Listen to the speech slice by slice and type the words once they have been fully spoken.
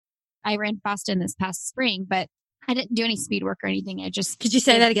I ran Boston this past spring, but I didn't do any speed work or anything. Could you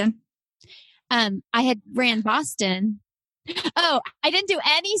say that again? I had ran Boston. Oh, I didn't do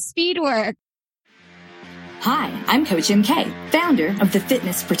any speed work. Hi, I'm Coach MK, founder of the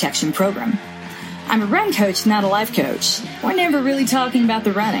Fitness Protection Program. I'm a run coach, not a life coach. We're never really talking about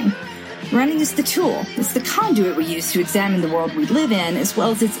the running. Running is the tool. It's the conduit we use to examine the world we live in, as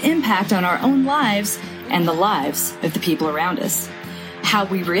well as its impact on our own lives and the lives of the people around us. How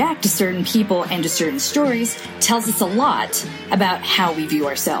we react to certain people and to certain stories tells us a lot about how we view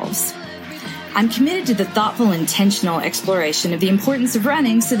ourselves. I'm committed to the thoughtful, intentional exploration of the importance of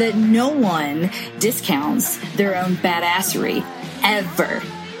running so that no one discounts their own badassery, ever.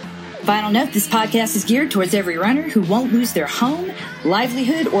 Final note, this podcast is geared towards every runner who won't lose their home,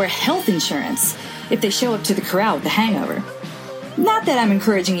 livelihood, or health insurance if they show up to the corral with a hangover. Not that I'm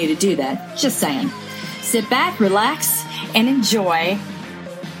encouraging you to do that, just saying. Sit back, relax, and enjoy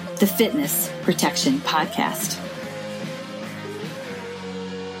the Fitness Protection Podcast.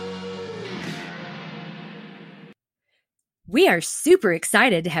 We are super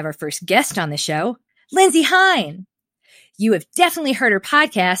excited to have our first guest on the show, Lindsey Hein. You have definitely heard her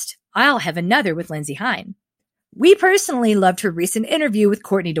podcast, I'll Have Another with Lindsey Hein. We personally loved her recent interview with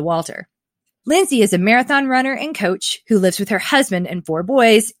Courtney Dawalter. Lindsey is a marathon runner and coach who lives with her husband and 4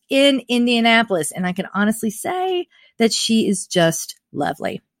 boys in Indianapolis, and I can honestly say that she is just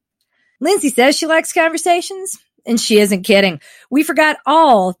lovely. Lindsey says she likes conversations, and she isn't kidding. We forgot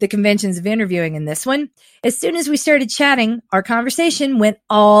all the conventions of interviewing in this one. As soon as we started chatting, our conversation went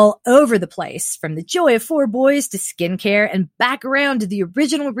all over the place, from the joy of 4 boys to skincare and back around to the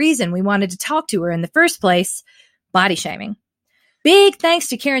original reason we wanted to talk to her in the first place, body shaming. Big thanks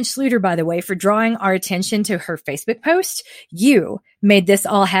to Karen Schleuter, by the way, for drawing our attention to her Facebook post. You made this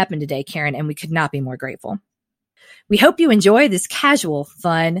all happen today, Karen, and we could not be more grateful. We hope you enjoy this casual,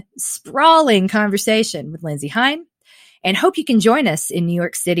 fun, sprawling conversation with Lindsey Hein, and hope you can join us in New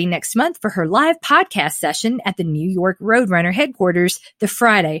York City next month for her live podcast session at the New York Roadrunner headquarters the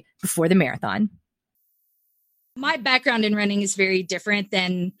Friday before the marathon. My background in running is very different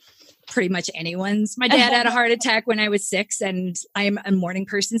than pretty much anyone's. My dad had a heart attack when I was 6, and I'm a morning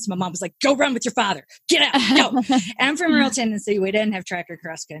person. So my mom was like, go run with your father. Get out, go. And I'm from rural Tennessee. We didn't have track or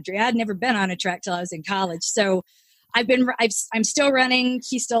cross country. I'd never been on a track till I was in college. So I'm still running.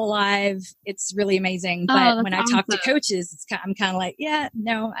 He's still alive. It's really amazing. But when I talk to coaches, I'm kind of like, yeah,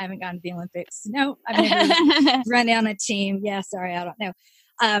 no, I haven't gone to the Olympics. No, I've never run on a team. Yeah, sorry, I don't know.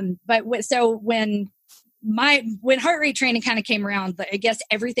 When heart rate training kind of came around, I guess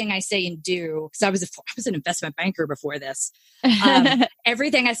everything I say and do, because I was an investment banker before this,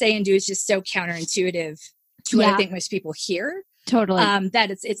 everything I say and do is just so counterintuitive to what I think most people hear. Totally.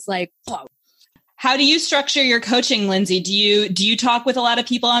 That it's like, whoa. How do you structure your coaching, Lindsey? Do you talk with a lot of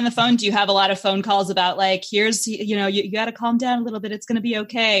people on the phone? Do you have a lot of phone calls about like, here's, you got to calm down a little bit. It's going to be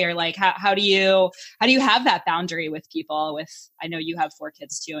okay. Or like, how do you have that boundary with people I know you have 4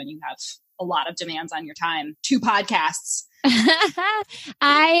 kids too, and you have a lot of demands on your time, 2 podcasts.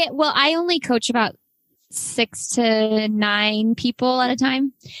 I only coach about 6 to 9 people at a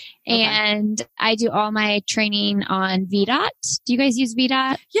time. Okay. And I do all my training on VDOT. Do you guys use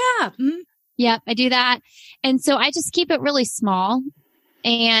VDOT? Yeah. Mm-hmm. Yep, I do that. And so I just keep it really small.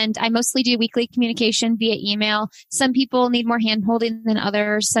 And I mostly do weekly communication via email. Some people need more hand holding than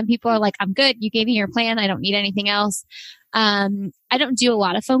others. Some people are like, I'm good. You gave me your plan. I don't need anything else. I don't do a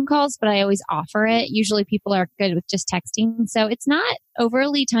lot of phone calls, but I always offer it. Usually people are good with just texting. So it's not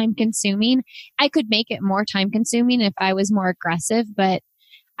overly time consuming. I could make it more time consuming if I was more aggressive, but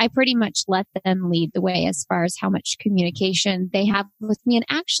I pretty much let them lead the way as far as how much communication they have with me. And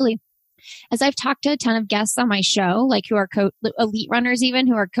actually, as I've talked to a ton of guests on my show, like who are elite runners, even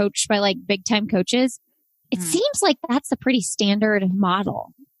who are coached by like big time coaches, it seems like that's a pretty standard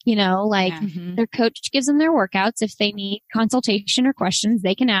model. Their coach gives them their workouts. If they need consultation or questions,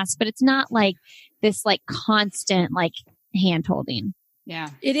 they can ask, but it's not like this like constant like hand holding. Yeah.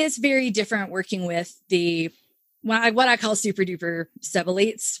 It is very different working with what I call super duper sub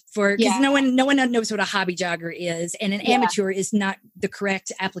elites because no one knows what a hobby jogger is, and an amateur is not the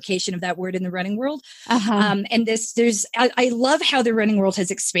correct application of that word in the running world. And I love how the running world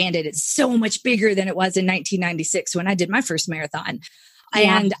has expanded. It's so much bigger than it was in 1996 when I did my first marathon.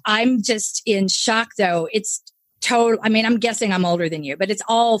 Yeah. And I'm just in shock though. It's total. I mean, I'm guessing I'm older than you, but it's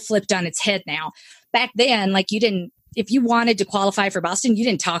all flipped on its head now. Back then, like if you wanted to qualify for Boston, you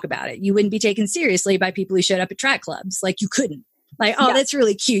didn't talk about it. You wouldn't be taken seriously by people who showed up at track clubs. Like you couldn't. Like, oh, that's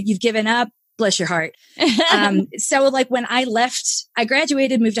really cute. You've given up. Bless your heart. So like when I left, I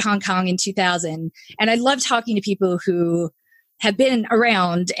graduated, moved to Hong Kong in 2000. And I loved talking to people who have been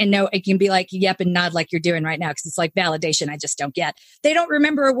around and know it can be like, yep, and nod like you're doing right now. Cause it's like validation I just don't get. They don't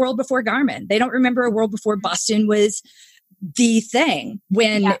remember a world before Garmin. They don't remember a world before Boston was the thing,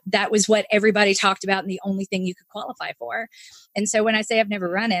 when that was what everybody talked about and the only thing you could qualify for. And so when I say I've never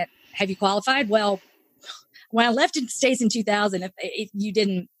run it, have you qualified? Well, when I left in States in 2000, if you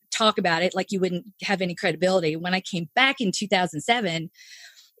didn't talk about it, like you wouldn't have any credibility. When I came back in 2007,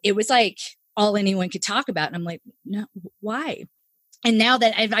 it was like all anyone could talk about. And I'm like, no, why? And now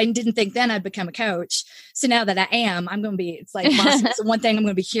that I didn't think then I'd become a coach. So now that I am, I'm going to be, it's like, Boston's the one thing I'm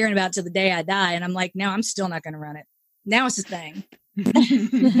going to be hearing about till the day I die. And I'm like, no, I'm still not going to run it. Now it's a thing.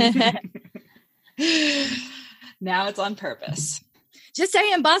 Now it's on purpose. Just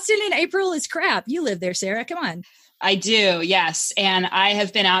saying, Boston in April is crap. You live there, Sarah. Come on. I do, yes. And I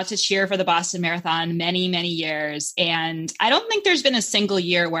have been out to cheer for the Boston Marathon many, many years. And I don't think there's been a single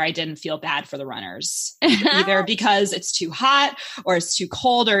year where I didn't feel bad for the runners, either because it's too hot or it's too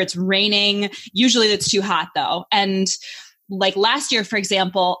cold or it's raining. Usually it's too hot though. And like last year, for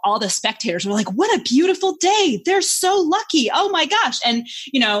example, all the spectators were like, what a beautiful day. They're so lucky. Oh my gosh. And,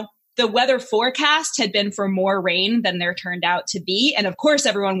 you know, the weather forecast had been for more rain than there turned out to be. And of course,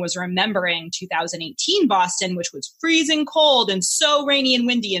 everyone was remembering 2018 Boston, which was freezing cold and so rainy and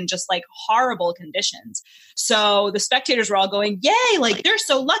windy and just like horrible conditions. So the spectators were all going, yay, like they're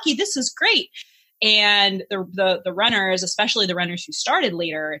so lucky. This is great. And the runners, especially the runners who started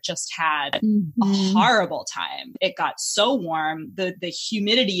later, just had a horrible time. It got so warm. The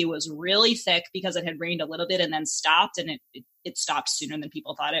humidity was really thick because it had rained a little bit and then stopped, and it stopped sooner than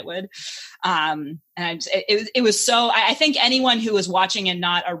people thought it would. It was so, I think anyone who was watching and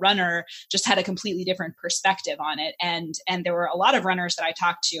not a runner just had a completely different perspective on it. And there were a lot of runners that I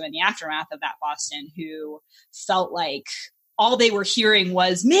talked to in the aftermath of that Boston who felt like all they were hearing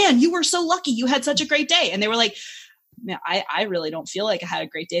was, man, you were so lucky. You had such a great day. And they were like, man, I really don't feel like I had a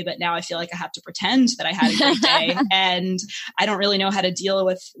great day, but now I feel like I have to pretend that I had a great day. And I don't really know how to deal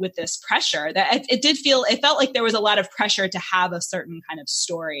with this pressure. That it felt like there was a lot of pressure to have a certain kind of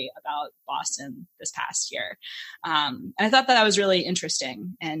story about Boston this past year. And I thought that was really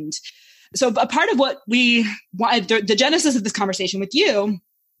interesting. And so a part of what we wanted, the genesis of this conversation with you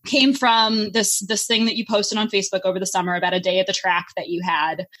came from this thing that you posted on Facebook over the summer about a day at the track that you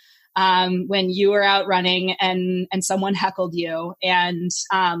had when you were out running and someone heckled you. And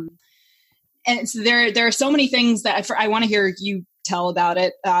so there are so many things that I want to hear you tell about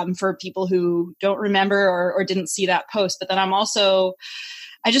it for people who don't remember or didn't see that post. But then I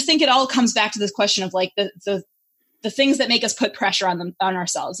just think it all comes back to this question of like the things that make us put pressure on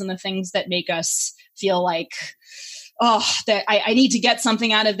ourselves, and the things that make us feel like, oh, that I need to get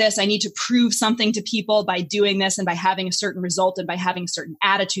something out of this. I need to prove something to people by doing this and by having a certain result and by having a certain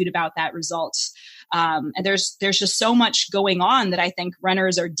attitude about that result. And there's just so much going on that I think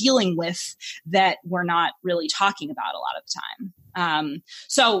runners are dealing with that we're not really talking about a lot of the time.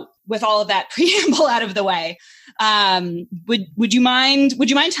 So with all of that preamble out of the way, would you mind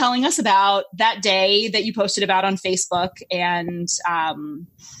telling us about that day that you posted about on Facebook and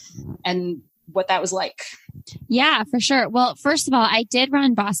what that was like? Yeah, for sure. Well, first of all, I did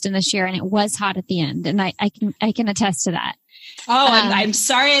run Boston this year and it was hot at the end, and I can attest to that. Oh, I'm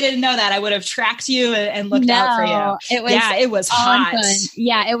sorry I didn't know that. I would have tracked you and looked out for you. It was hot. Fun.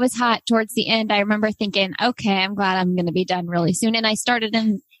 Yeah, it was hot towards the end. I remember thinking, okay, I'm glad I'm going to be done really soon. And I started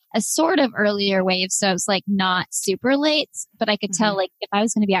in a sort of earlier wave. So it was like not super late, but I could tell like if I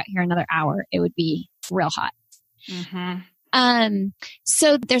was going to be out here another hour, it would be real hot.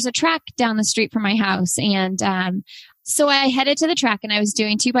 So there's a track down the street from my house. And, so I headed to the track and I was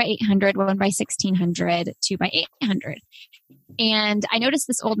doing 2x800, 1x1600, 2x800. And I noticed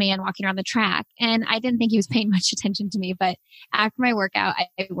this old man walking around the track, and I didn't think he was paying much attention to me. But after my workout,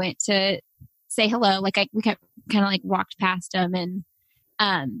 I went to say hello. Like we kind of like walked past him, and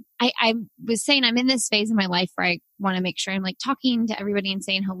I was saying I'm in this phase in my life where I want to make sure I'm like talking to everybody and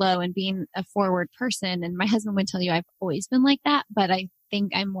saying hello and being a forward person. And my husband would tell you I've always been like that, but I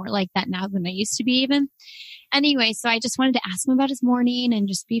think I'm more like that now than I used to be even. Anyway, so I just wanted to ask him about his morning and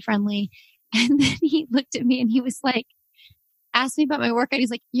just be friendly. And then he looked at me and he was like, asked me about my workout. He's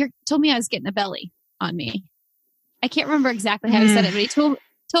like, you told me I was getting a belly on me. I can't remember exactly how he said it, but he told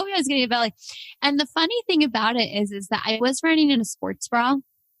me I was getting a belly. And the funny thing about it is that I was running in a sports bra.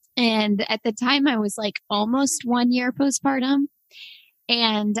 And at the time I was like almost 1 year postpartum.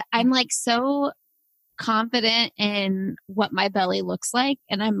 And I'm like so confident in what my belly looks like.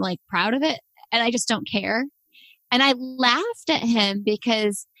 And I'm like proud of it. And I just don't care. And I laughed at him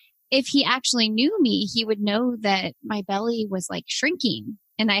because if he actually knew me, he would know that my belly was like shrinking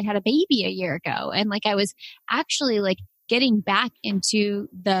and I had a baby a year ago. And like, I was actually like getting back into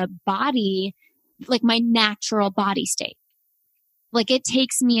the body, like my natural body state. Like it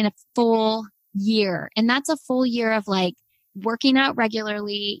takes me in a full year, and that's a full year of like working out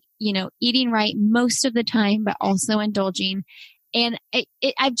regularly, eating right most of the time, but also indulging. And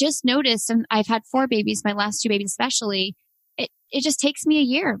I've just noticed, and I've had 4 babies, my last 2 babies especially, it just takes me a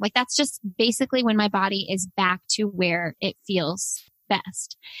year. Like that's just basically when my body is back to where it feels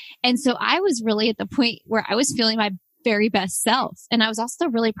best. And so I was really at the point where I was feeling my very best self. And I was also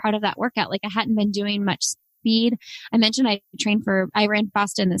really proud of that workout. Like I hadn't been doing much speed. I mentioned I ran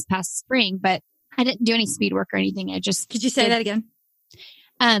Boston this past spring, but I didn't do any speed work or anything. Could you say that again?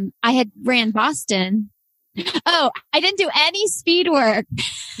 I had ran Boston. Oh, I didn't do any speed work.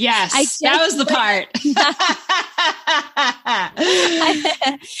 Yes, that was the part.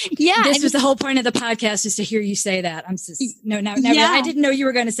 This was the whole point of the podcast, is to hear you say that. Never. Yeah. I didn't know you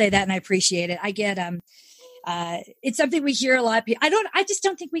were going to say that, and I appreciate it. I get it's something we hear a lot. I just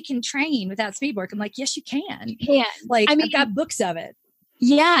don't think we can train without speed work. I'm like, yes, you can. You can. Like, I've got books of it.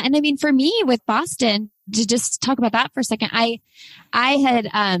 Yeah, and I mean, for me with Boston, to just talk about that for a second, I had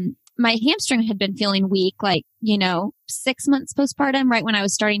my hamstring had been feeling weak, 6 months postpartum, right when I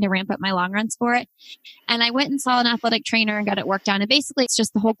was starting to ramp up my long runs for it. And I went and saw an athletic trainer and got it worked out. And basically it's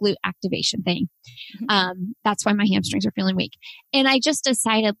just the whole glute activation thing. That's why my hamstrings are feeling weak. And I just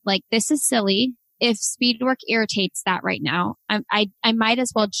decided this is silly. If speed work irritates that right now, I might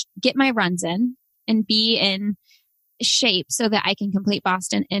as well get my runs in and be in shape so that I can complete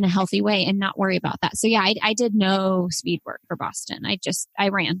Boston in a healthy way and not worry about that. So yeah, I did no speed work for Boston. I just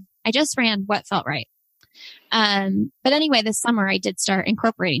ran what felt right. But anyway, this summer I did start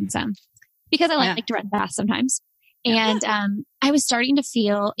incorporating some because I like to run fast sometimes. And, I was starting to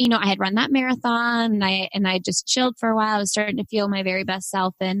feel, I had run that marathon and I just chilled for a while. I was starting to feel my very best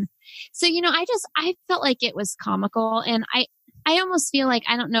self. And so, I felt like it was comical, and I almost feel like,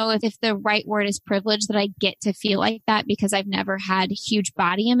 I don't know if the right word is privilege, that I get to feel like that because I've never had huge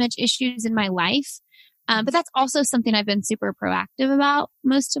body image issues in my life. But that's also something I've been super proactive about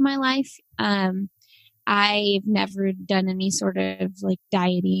most of my life. I've never done any sort of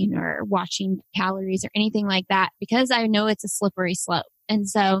dieting or watching calories or anything like that because I know it's a slippery slope. And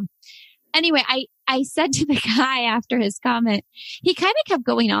so anyway, I said to the guy after his comment, he kind of kept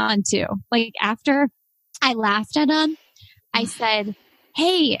going on too. After I laughed at him, I said,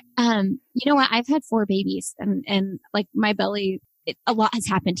 hey, you know what? I've had 4 babies and my belly, a lot has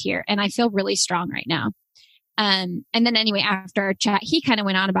happened here and I feel really strong right now. And then anyway, after our chat, he kind of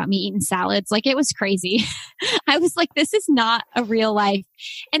went on about me eating salads. It was crazy. I was like, this is not a real life.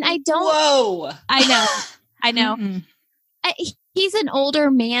 And I don't. Whoa. I know. He's an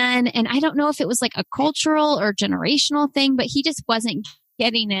older man, and I don't know if it was a cultural or generational thing, but he just wasn't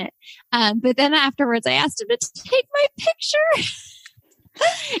getting it. But then afterwards, I asked him to take my picture.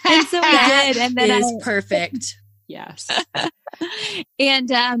 And so he did. And then it is perfect. Yes.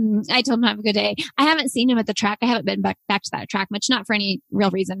 And I told him to have a good day. I haven't seen him at the track. I haven't been back to that track much, not for any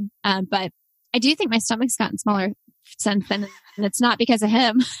real reason. But I do think my stomach's gotten smaller since then. And it's not because of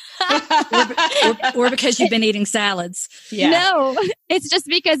him. or because you've been eating salads. Yeah. No, it's just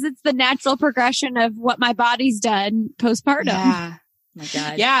because it's the natural progression of what my body's done postpartum. Yeah. My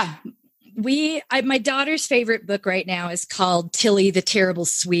God. Yeah. My daughter's favorite book right now is called Tilly the Terrible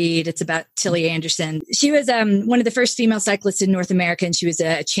Swede. It's about Tilly Anderson. She was one of the first female cyclists in North America, and she was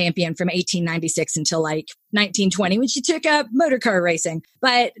a champion from 1896 until 1920 when she took up motor car racing.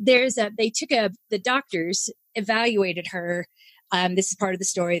 But the doctors evaluated her. This is part of the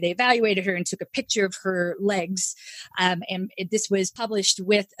story. They evaluated her and took a picture of her legs. And this was published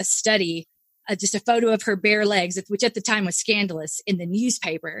with a study, just a photo of her bare legs, which at the time was scandalous, in the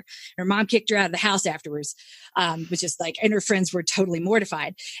newspaper. Her mom kicked her out of the house afterwards, which is and her friends were totally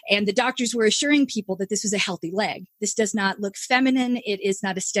mortified. And the doctors were assuring people that this was a healthy leg. This does not look feminine. It is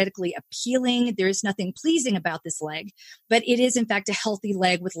not aesthetically appealing. There is nothing pleasing about this leg, but it is in fact a healthy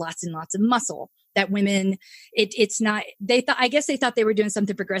leg with lots and lots of muscle. That women, it's not, I guess they thought they were doing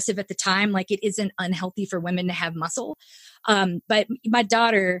something progressive at the time. It isn't unhealthy for women to have muscle. But my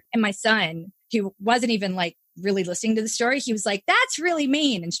daughter and my son, who wasn't even really listening to the story, he was like, that's really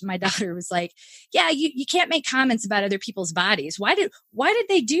mean. And my daughter was like, yeah, you can't make comments about other people's bodies. Why did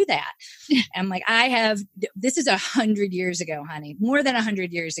they do that? I'm like, this is 100 years ago, honey, more than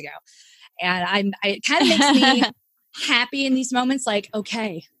 100 years ago. And it kind of makes me happy in these moments.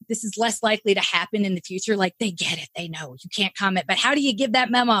 Okay, this is less likely to happen in the future. They get it. They know you can't comment, but how do you give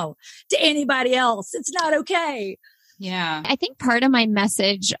that memo to anybody else? It's not okay. Yeah. I think part of my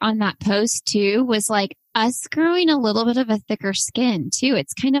message on that post too was us growing a little bit of a thicker skin too.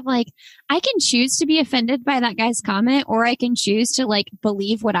 It's kind of like, I can choose to be offended by that guy's comment, or I can choose to like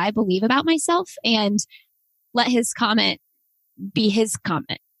believe what I believe about myself and let his comment, be his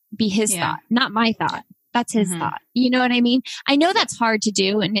thought, not my thought. That's his thought. You know what I mean? I know that's hard to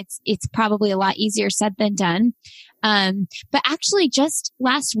do, and it's probably a lot easier said than done. But actually just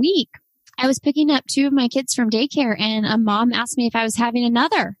last week, I was picking up 2 of my kids from daycare, and a mom asked me if I was having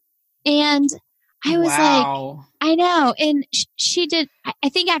another. And I was like, I know. And she did, I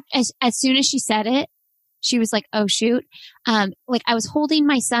think as soon as she said it, she was like, oh shoot. Like I was holding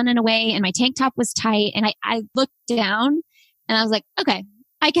my son in a way, and my tank top was tight, and I looked down and I was like, okay,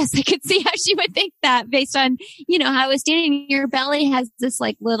 I guess I could see how she would think that based on, you know, how I was standing. Your belly has this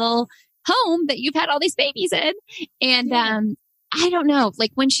like little home that you've had all these babies in. And, I don't know,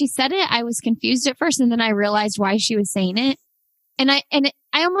 like when she said it, I was confused at first, and then I realized why she was saying it. And I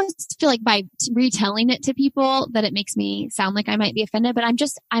almost feel like by retelling it to people that it makes me sound like I might be offended, but I'm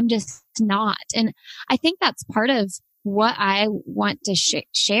just not. And I think that's part of what I want to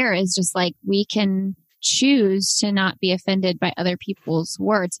share is just like, we can choose to not be offended by other people's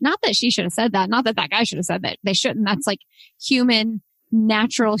words. Not that she should have said that. Not that that guy should have said that. They shouldn't. That's like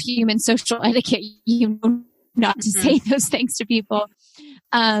natural human social etiquette. You know, not to say those things to people.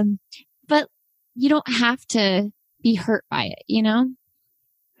 But you don't have to be hurt by it, you know?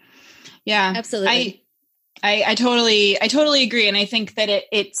 Yeah, absolutely. I totally agree. And I think that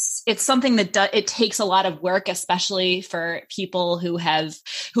it's something that it takes a lot of work, especially for people who have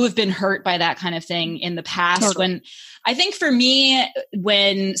been hurt by that kind of thing in the past. Totally. When I think for me,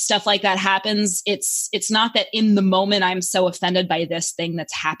 when stuff like that happens, it's not that in the moment I'm so offended by this thing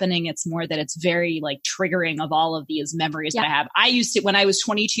that's happening. It's more that it's very like triggering of all of these memories that I have. I used to, when I was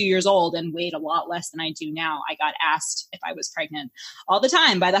 22 years old and weighed a lot less than I do now, I got asked if I was pregnant all the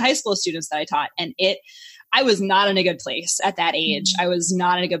time by the high school students that I taught. And I was not in a good place at that age. I was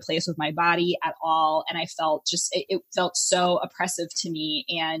not in a good place with my body at all. And I felt it felt so oppressive to me.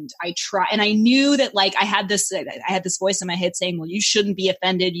 And I knew that like I had this voice in my head saying, well, you shouldn't be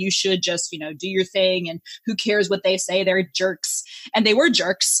offended. You should just, you know, do your thing. And who cares what they say? They're jerks. And they were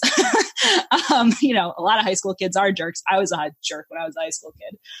jerks. You know, a lot of high school kids are jerks. I was a jerk when I was a high school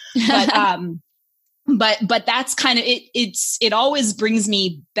kid. But that's kind of it. It always brings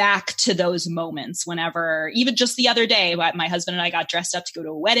me back to those moments whenever, even just the other day, my husband and I got dressed up to go to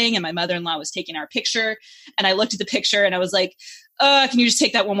a wedding, and my mother-in-law was taking our picture, and I looked at the picture and I was like, can you just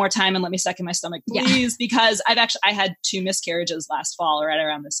take that one more time and let me suck in my stomach, please? Yeah. Because I had 2 miscarriages last fall right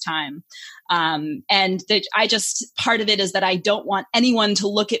around this time. And part of it is that I don't want anyone to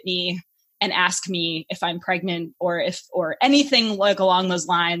look at me and ask me if I'm pregnant or anything like along those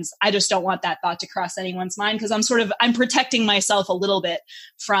lines. I just don't want that thought to cross anyone's mind, because I'm protecting myself a little bit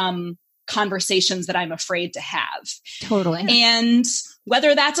from conversations that I'm afraid to have. Totally. And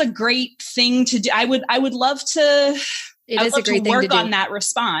whether that's a great thing to do, I would love to, work on that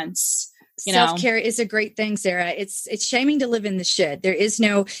response. Self-care is a great thing, Sarah. It's shaming to live in the should. There is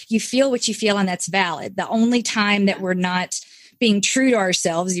no, you feel what you feel, and that's valid. The only time that we're not being true to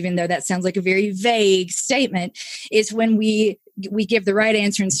ourselves, even though that sounds like a very vague statement, is when we give the right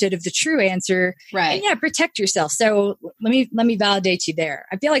answer instead of the true answer. Right. And protect yourself. So let me validate you there.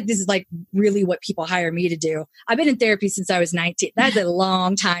 I feel like this is like really what people hire me to do. I've been in therapy since I was 19. That's a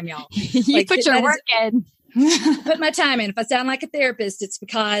long time, y'all. You put your work in. Put my time in. If I sound like a therapist, it's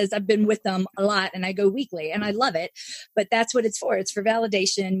because I've been with them a lot and I go weekly and I love it. But that's what it's for. It's for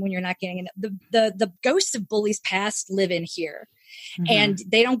validation when you're not getting it. The ghosts of bullies past live in here, and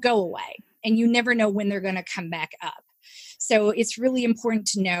they don't go away, and you never know when they're going to come back up. So it's really important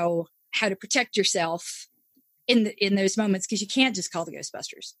to know how to protect yourself in those moments, because you can't just call the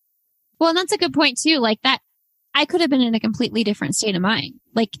Ghostbusters. Well, and that's a good point too. Like that, I could have been in a completely different state of mind.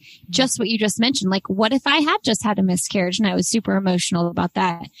 Like just what you just mentioned. Like, what if I had just had a miscarriage and I was super emotional about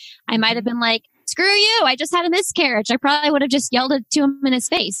that? I might have been like, screw you, I just had a miscarriage. I probably would have just yelled it to him in his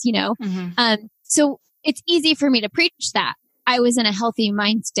face, you know? So it's easy for me to preach that. I was in a healthy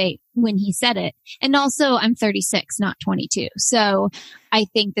mind state when he said it. And also I'm 36, not 22. So I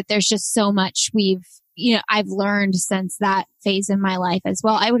think that there's just so much I've learned since that phase in my life as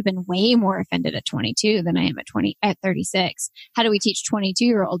well. I would have been way more offended at 22 than I am at 36. How do we teach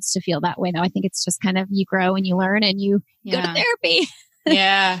 22-year-olds to feel that way though? I think it's just kind of, you grow and you learn and you go to therapy.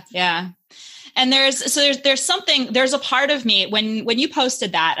 Yeah. And there's a part of me when you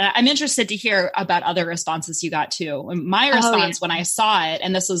posted that, I'm interested to hear about other responses you got too. My response when I saw it,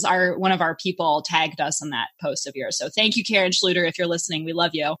 and this was one of our people tagged us in that post of yours. So thank you, Karen Schleuter, if you're listening, we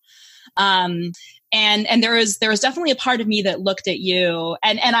love you. And there was definitely a part of me that looked at you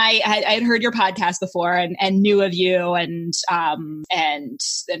and I had heard your podcast before and knew of you and then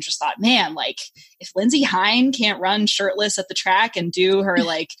just thought, man, like if Lindsey Hein can't run shirtless at the track and do her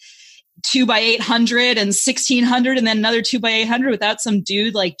like 2x800 and 1600 and then another 2x800 without some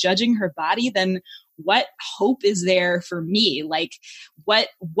dude like judging her body, then what hope is there for me? Like what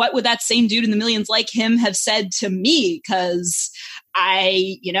would that same dude in the millions like him have said to me? Cause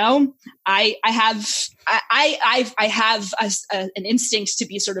I have an instinct to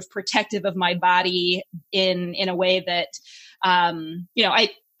be sort of protective of my body in a way that,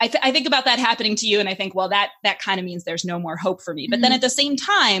 I think about that happening to you and I think, well, that kind of means there's no more hope for me. But then at the same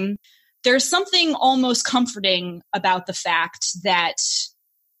time, there's something almost comforting about the fact that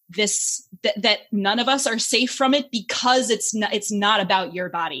that none of us are safe from it because it's not about your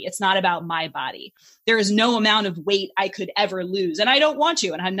body. It's not about my body. There is no amount of weight I could ever lose. And I don't want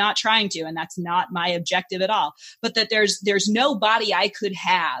to, and I'm not trying to, and that's not my objective at all. But that there's no body I could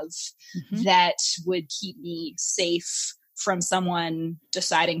have that would keep me safe from someone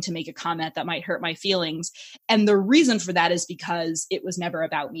deciding to make a comment that might hurt my feelings. And the reason for that is because it was never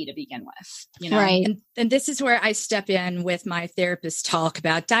about me to begin with. Right. And this is where I step in with my therapist talk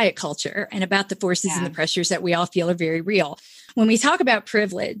about diet culture and about the forces and the pressures that we all feel are very real. When we talk about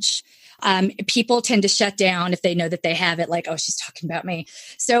privilege, people tend to shut down if they know that they have it, like, oh, she's talking about me.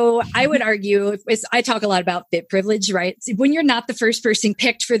 So I would argue, I talk a lot about fit privilege, right? When you're not the first person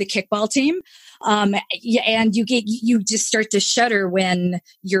picked for the kickball team, and you just start to shudder when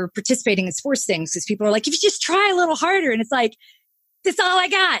you're participating in sports things because people are like, if you just try a little harder, and it's like, that's all I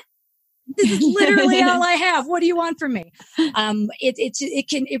got. This is literally all I have. What do you want from me?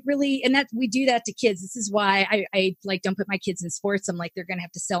 It really, and that we do that to kids. This is why I like don't put my kids in sports. I'm like, they're going to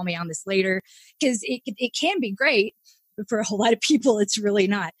have to sell me on this later because it can be great, but for a whole lot of people, it's really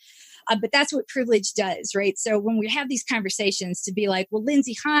not. But that's what privilege does, right? So when we have these conversations to be like, well,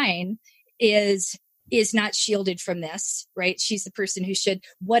 Lindsey Hein is not shielded from this, right? She's the person who should.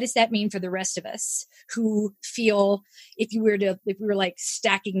 What does that mean for the rest of us who feel if we were like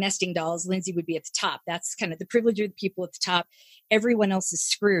stacking nesting dolls, Lindsey would be at the top. That's kind of the privilege of the people at the top. Everyone else is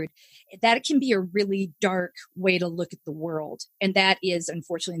screwed. That can be a really dark way to look at the world. And that is,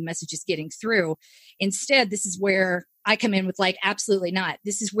 unfortunately, the message is getting through. Instead, this is where I come in with like, absolutely not.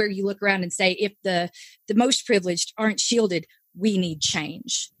 This is where you look around and say, if the most privileged aren't shielded, we need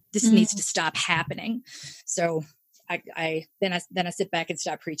change. This needs to stop happening. So I sit back and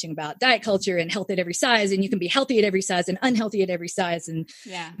stop preaching about diet culture and health at every size. And you can be healthy at every size and unhealthy at every size. And,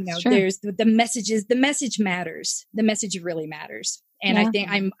 there's the messages, the message matters. The message really matters. And I think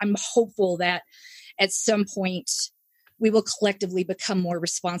I'm hopeful that at some point we will collectively become more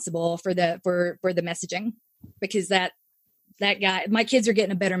responsible for the messaging, because that guy, my kids are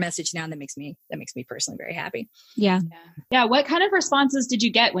getting a better message now. And that makes me personally very happy. Yeah. What kind of responses did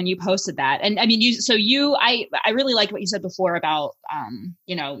you get when you posted that? And I mean, I really liked what you said before about,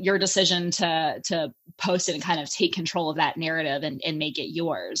 your decision to post it and kind of take control of that narrative and make it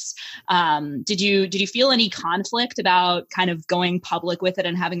yours. Did you feel any conflict about kind of going public with it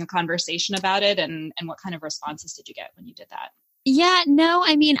and having a conversation about it? And what kind of responses did you get when you did that? Yeah, no,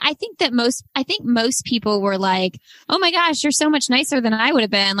 I mean, I think most people were like, oh my gosh, you're so much nicer than I would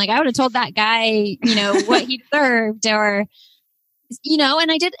have been. Like I would have told that guy, what he deserved or,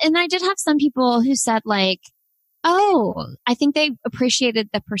 and I did have some people who said like, oh, I think they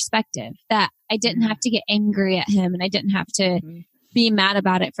appreciated the perspective that I didn't have to get angry at him and I didn't have to be mad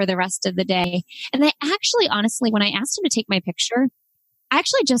about it for the rest of the day. And I actually, honestly, when I asked him to take my picture, I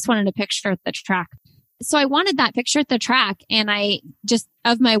actually just wanted a picture at the track. So I wanted that picture at the track and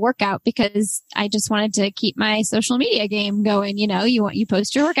of my workout because I just wanted to keep my social media game going. You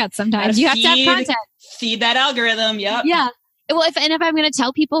post your workouts sometimes. You have to have content. Feed that algorithm. Yep. Yeah. Well, if I'm going to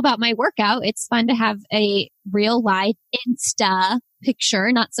tell people about my workout, it's fun to have a real life Insta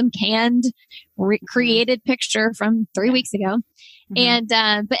picture, not some canned created picture from 3 weeks ago. And,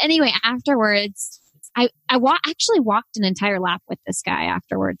 but anyway, afterwards, I actually walked an entire lap with this guy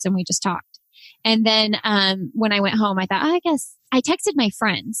afterwards and we just talked. And then, when I went home, I thought, I guess I texted my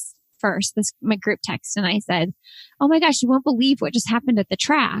friends first, my group text. And I said, oh my gosh, you won't believe what just happened at the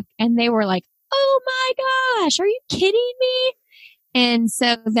track. And they were like, oh my gosh, are you kidding me? And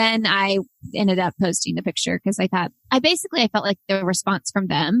so then I ended up posting the picture because I felt like the response from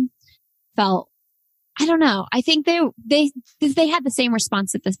them felt I don't know. I think they had the same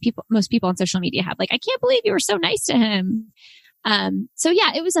response that most people on social media have. Like, I can't believe you were so nice to him. So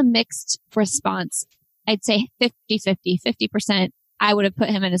yeah, it was a mixed response. I'd say 50-50, 50%. I would have put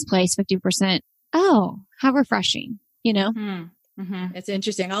him in his place. 50%. Oh, how refreshing, you know? Mm-hmm. It's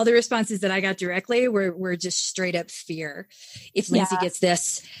interesting. All the responses that I got directly were just straight up fear. If Lindsey gets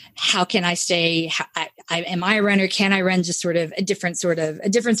this, how can I stay? Am I a runner? Can I run just sort of a different sort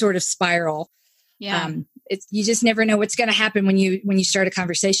of spiral? Yeah. You just never know what's going to happen when you start a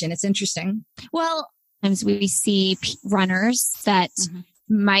conversation. It's interesting. Well, sometimes we see runners that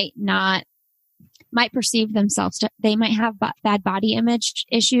might perceive themselves they might have bad body image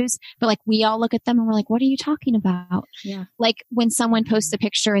issues, but like we all look at them and we're like, what are you talking about? Yeah. Like when someone posts a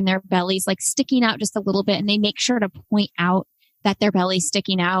picture and their belly's like sticking out just a little bit and they make sure to point out that their belly's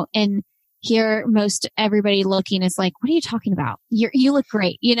sticking out, and here most everybody looking is like, what are you talking about? You look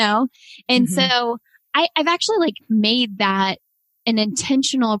great, you know? And so I've actually like made that an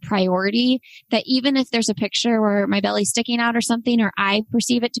intentional priority, that even if there's a picture where my belly's sticking out or something, or I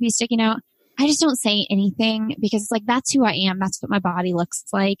perceive it to be sticking out, I just don't say anything, because it's like, that's who I am. That's what my body looks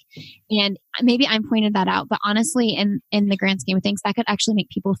like. And maybe I'm pointing that out, but honestly, in the grand scheme of things, that could actually make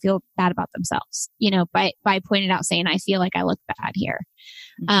people feel bad about themselves, you know, by pointing out, saying, I feel like I look bad here.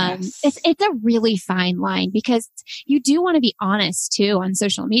 Yes. It's a really fine line, because you do want to be honest too on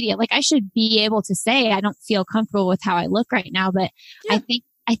social media. Like, I should be able to say, I don't feel comfortable with how I look right now, but I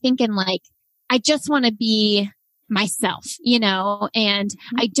think in like, I just want to be myself, you know, and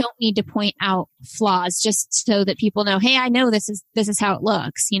I don't need to point out flaws just so that people know, hey, I know this is how it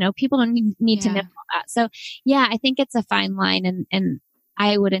looks. You know, people don't need to know all that. So yeah, I think it's a fine line, and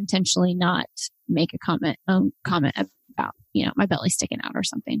I would intentionally not make a comment about, you know, my belly sticking out or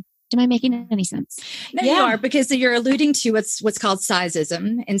something. Am I making any sense? No, you are, because you're alluding to what's called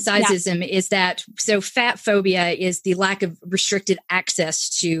sizeism. And sizeism is that, so fat phobia is the lack of restricted access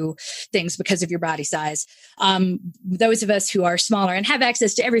to things because of your body size. Those of us who are smaller and have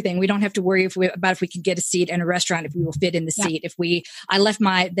access to everything, we don't have to worry about if we can get a seat in a restaurant, if we will fit in the seat. If I left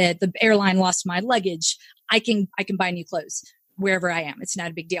the airline lost my luggage, I can buy new clothes wherever I am. It's not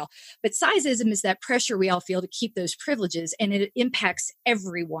a big deal. But sizeism is that pressure we all feel to keep those privileges, and it impacts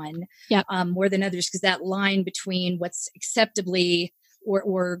everyone more than others, because that line between what's acceptably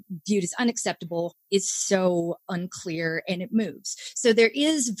or viewed as unacceptable is so unclear, and it moves. So there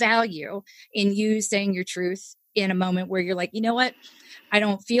is value in you saying your truth in a moment where you're like, you know what? I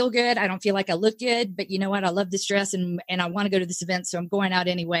don't feel good. I don't feel like I look good, but you know what? I love this dress and I want to go to this event, so I'm going out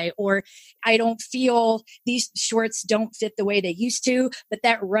anyway. Or I don't feel these shorts don't fit the way they used to, but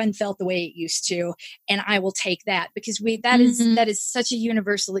that run felt the way it used to. And I will take that, because that is such a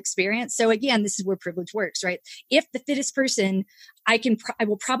universal experience. So again, this is where privilege works, right? If the fittest person I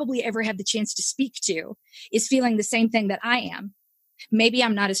will probably ever have the chance to speak to is feeling the same thing that I am, maybe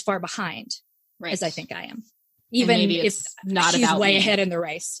I'm not as far behind as I think I am. Even if not she's way ahead in the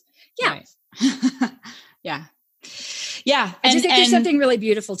race. Yeah. Right. Yeah. I just think there's something really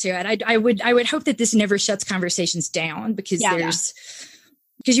beautiful to it. I would hope that this never shuts conversations down, because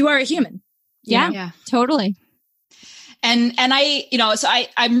because you are a human. Yeah, totally. And I, you know, so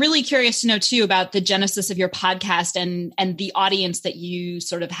I'm really curious to know too about the genesis of your podcast and the audience that you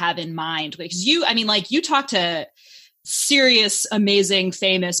sort of have in mind, because you talk to serious, amazing,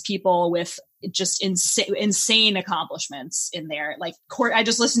 famous people with just insane accomplishments in there. Like I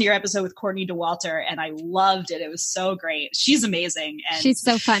just listened to your episode with Courtney Dawalter and I loved it. It was so great. She's amazing. And she's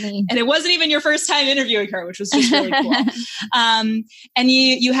so funny. And it wasn't even your first time interviewing her, which was just really cool. And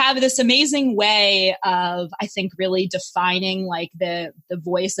you have this amazing way of, I think, really defining like the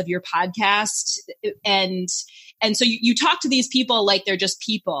voice of your podcast. And so you talk to these people like they're just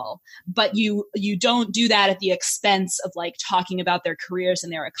people, but you don't do that at the expense of like talking about their careers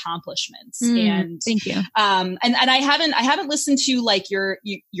and their accomplishments. And thank you. And I haven't listened to like your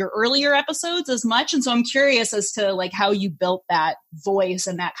earlier episodes as much. And so I'm curious as to like how you built that voice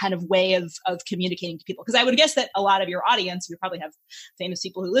and that kind of way of communicating to people. Because I would guess that a lot of your audience, you probably have famous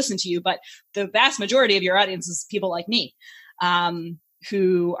people who listen to you, but the vast majority of your audience is people like me.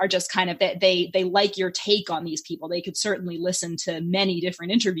 Who are just kind of, they like your take on these people. They could certainly listen to many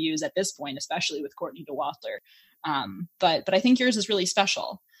different interviews at this point, especially with Courtney Dawalter. But I think yours is really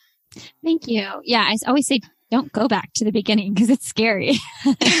special. Thank you. Yeah. I always say, don't go back to the beginning because it's scary.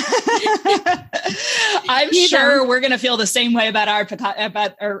 I'm sure we're going to feel the same way about our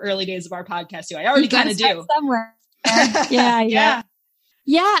early days of our podcast too. I already kind of do. Somewhere. Yeah.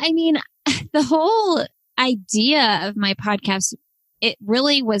 I mean, the whole idea of my podcast, it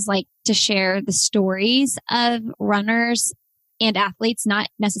really was like to share the stories of runners and athletes, not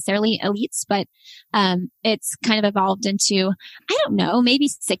necessarily elites, but it's kind of evolved into, I don't know, maybe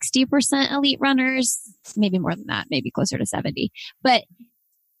 60% elite runners, maybe more than that, maybe closer to 70. But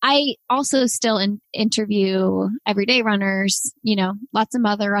I also still interview everyday runners, you know, lots of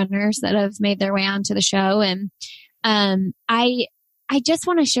other runners that have made their way onto the show. And I just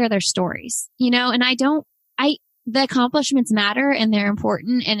want to share their stories, you know, and the accomplishments matter and they're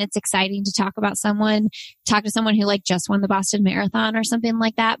important, and it's exciting to talk to someone who like just won the Boston Marathon or something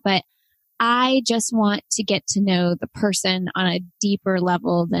like that. But I just want to get to know the person on a deeper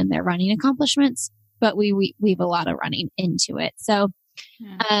level than their running accomplishments, but we weave a lot of running into it. So,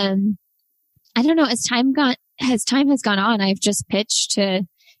 I don't know, as time has gone on, I've just pitched to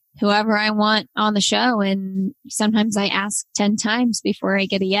whoever I want on the show. And sometimes I ask 10 times before I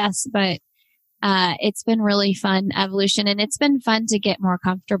get a yes, but it's been really fun evolution, and it's been fun to get more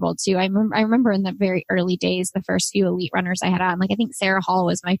comfortable too. I remember in the very early days, the first few elite runners I had on, like I think Sarah Hall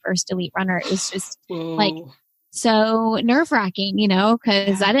was my first elite runner. It was just like so nerve wracking, you know,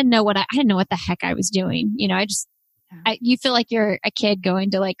 cause I didn't know what the heck I was doing. You know, you feel like you're a kid going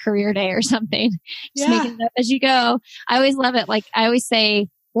to like career day or something, just making it up as you go. I always love it. Like I always say,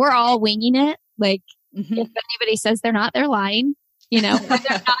 we're all winging it. Like if anybody says they're not, they're lying. You know, they're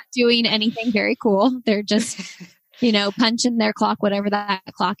not doing anything very cool. They're just, you know, punching their clock, whatever that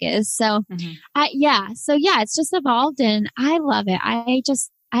clock is. So, it's just evolved, and I love it.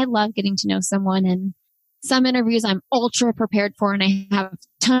 I love getting to know someone, and some interviews I'm ultra prepared for, and I have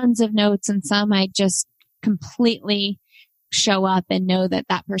tons of notes, and some I just completely show up and know that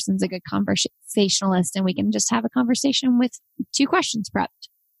person's a good conversationalist, and we can just have a conversation with 2 questions prepped.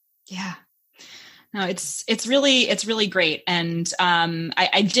 Yeah. No, it's really great. And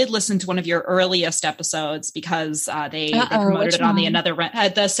I did listen to one of your earliest episodes because they promoted it on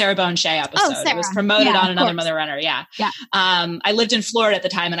the Sarah Bone Shea episode. It was promoted on Another Mother Runner. Yeah. I lived in Florida at the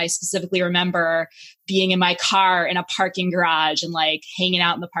time, and I specifically remember being in my car in a parking garage and like hanging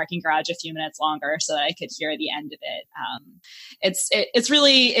out in the parking garage a few minutes longer so that I could hear the end of it.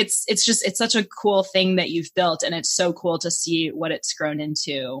 It's such a cool thing that you've built, and it's so cool to see what it's grown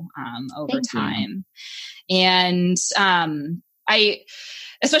into over time. And I,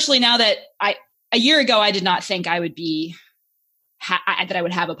 especially now that a year ago, I did not think I would be that I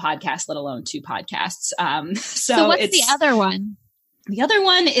would have a podcast, let alone 2 podcasts. So what's the other one? The other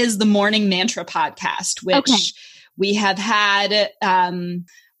one is the Morning Mantra podcast, which we have had,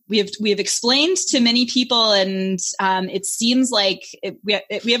 we have explained to many people, and it seems like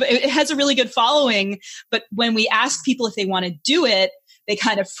it has a really good following. But when we ask people if they want to do it, they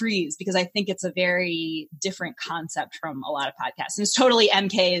kind of freeze, because I think it's a very different concept from a lot of podcasts. And it's totally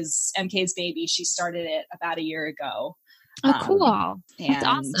MK's baby. She started it about a year ago. Oh, cool. That's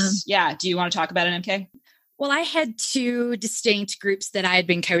awesome. Yeah. Do you want to talk about it, MK? Well, I had 2 distinct groups that I had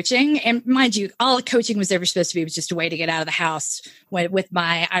been coaching. And mind you, all coaching was ever supposed to be was just a way to get out of the house with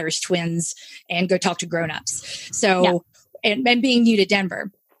my Irish twins and go talk to grownups. So, and being new to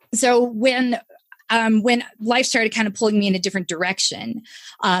Denver. So when life started kind of pulling me in a different direction,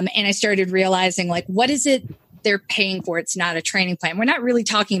 and I started realizing, like, what is it they're paying for? It's not a training plan. We're not really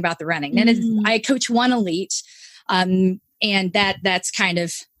talking about the running. And I coach 1 elite, and that's kind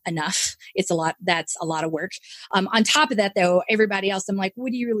of enough. That's a lot of work. On top of that, though, everybody else, I'm like,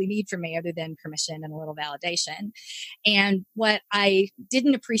 what do you really need from me other than permission and a little validation? And what I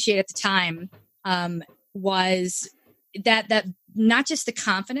didn't appreciate at the time was that not just the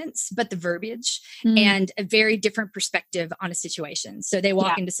confidence, but the verbiage and a very different perspective on a situation. So they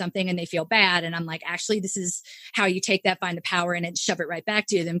walk into something and they feel bad. And I'm like, actually, this is how you take that, find the power in it, shove it right back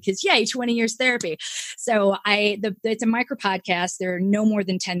to them. Cause 20 years therapy. So it's a micro podcast. They're no more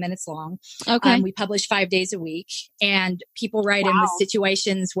than 10 minutes long. Okay. We publish 5 days a week, and people write in with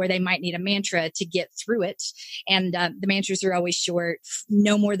situations where they might need a mantra to get through it. And the mantras are always short,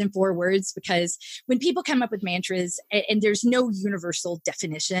 no more than 4 words, because when people come up with mantras, and there's no universal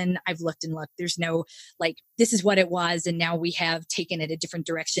definition. I've looked and looked. There's no like, this is what it was, and now we have taken it a different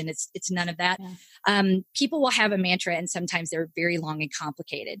direction. It's none of that. Yeah. People will have a mantra, and sometimes they're very long and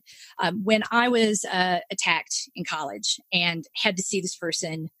complicated. When I was attacked in college and had to see this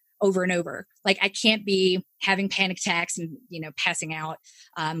person over and over, like, I can't be having panic attacks and, passing out,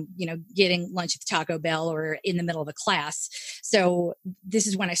 getting lunch at the Taco Bell or in the middle of a class. So this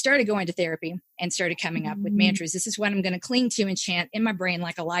is when I started going to therapy and started coming up with mantras. This is what I'm going to cling to and chant in my brain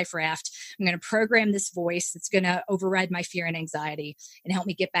like a life raft. I'm going to program this voice that's going to override my fear and anxiety and help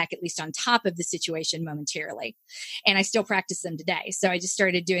me get back at least on top of the situation momentarily. And I still practice them today. So I just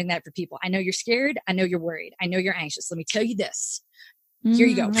started doing that for people. I know you're scared. I know you're worried. I know you're anxious. Let me tell you this. here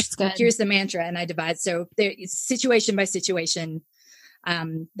you go. That's good. Here's the mantra. And I divide. So there is situation by situation.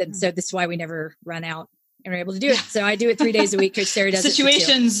 So this is why we never run out and are able to do it. So I do it 3 days a week. Coach Sarah does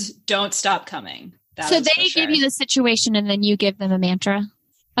Situations don't stop coming. So they give you the situation and then you give them a mantra.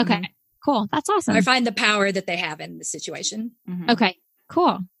 Okay, cool. That's awesome. I find the power that they have in the situation. Okay,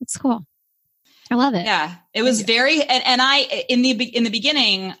 cool. That's cool. I love it. Yeah, it was very, and I, in the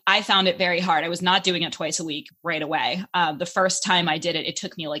beginning, I found it very hard. I was not doing it twice a week right away. The first time I did it, it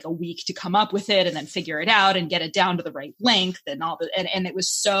took me like a week to come up with it and then figure it out and get it down to the right length and all that. And it was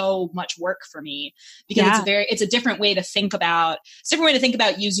so much work for me because it's a different way to think about,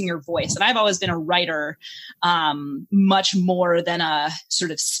 using your voice. And I've always been a writer, much more than a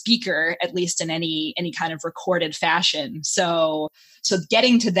sort of speaker, at least in any kind of recorded fashion. So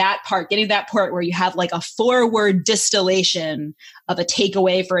getting to that part where you have like a 4-word distillation of a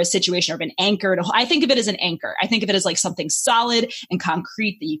takeaway for a situation or of an anchor. I think of it as an anchor. I think of it as like something solid and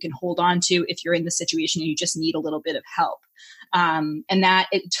concrete that you can hold on to if you're in the situation and you just need a little bit of help. And that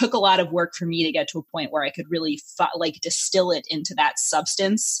it took a lot of work for me to get to a point where I could really distill it into that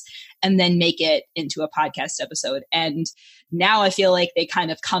substance and then make it into a podcast episode. And now I feel like they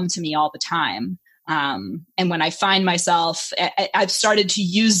kind of come to me all the time. And when I find myself, I've started to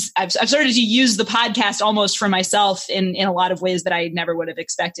use the podcast almost for myself in a lot of ways that I never would have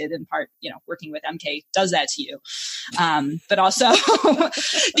expected. In part, working with MK does that to you. But also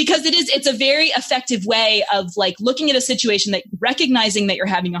because it's a very effective way of like looking at a situation, that recognizing that you're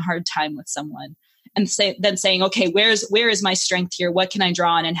having a hard time with someone and then saying, okay, where is my strength here? What can I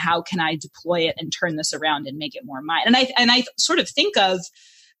draw on and how can I deploy it and turn this around and make it more mine? And I sort of think of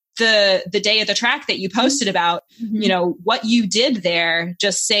the day at the track that you posted about, what you did there,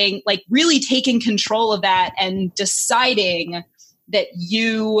 just saying like really taking control of that and deciding that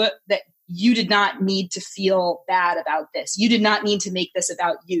you did not need to feel bad about this. You did not need to make this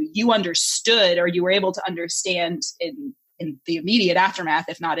about you. You understood, or you were able to understand in the immediate aftermath,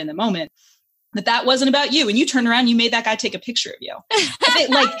 if not in the moment, that wasn't about you. And you turned around, you made that guy take a picture of you. I think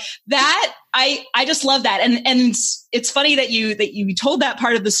like that. I just love that. And it's funny that you told that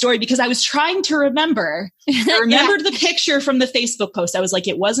part of the story because I was trying to remember. I remembered the picture from the Facebook post. I was like,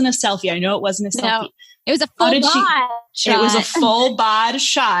 it wasn't a selfie. I know it wasn't a selfie. No, it was a full bod shot. It was a full bod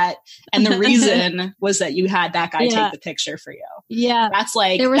shot. And the reason was that you had that guy take the picture for you. Yeah. That's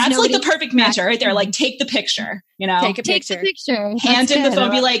like the perfect mantra right there. Like take the picture, Take a picture. Hand in the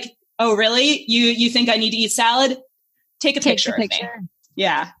phone, be like, oh, really? You think I need to eat salad? Take a picture of me.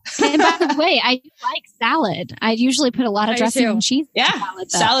 Yeah. And by the way, I like salad. I usually put a lot of dressing and cheese. Yeah.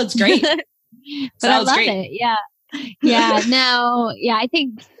 Salad's great. But I love it. Yeah. Yeah. No. Yeah. I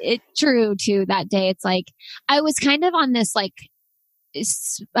think it's true too. That day, it's like, I was kind of on this like,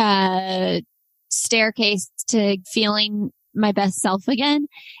 staircase to feeling my best self again.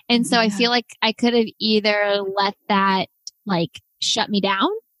 And so I feel like I could have either let that like shut me down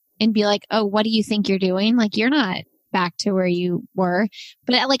and be like, oh, what do you think you're doing? Like, you're not back to where you were.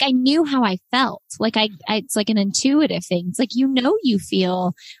 But like, I knew how I felt. Like it's like an intuitive thing. It's like, you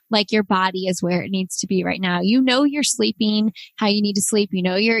feel like your body is where it needs to be right now. You're sleeping how you need to sleep.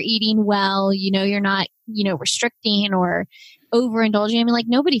 You're eating well. You're not, restricting or overindulging. I mean, like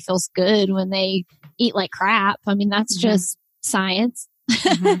nobody feels good when they eat like crap. I mean, that's just science.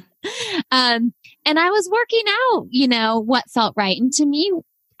 And I was working out, what felt right. And to me,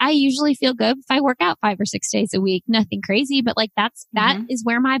 I usually feel good if I work out 5 or 6 days a week, nothing crazy, but like that is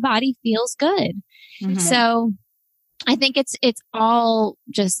where my body feels good. So I think it's all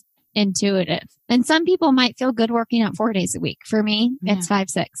just intuitive. And some people might feel good working out 4 days a week. For me, it's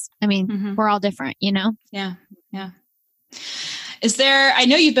 5, 6. I mean, we're all different, Yeah. Yeah. I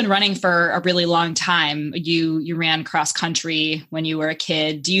know you've been running for a really long time. You ran cross country when you were a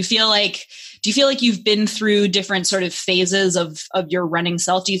kid. Do you feel like you've been through different sort of phases of your running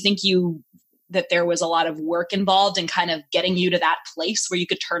self? Do you think that there was a lot of work involved in kind of getting you to that place where you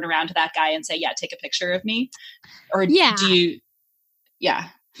could turn around to that guy and say, yeah, take a picture of me? Or do you? Yeah.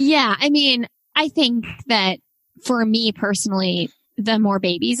 Yeah. I mean, I think that for me personally, the more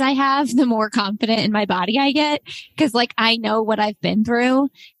babies I have, the more confident in my body I get. Cause like, I know what I've been through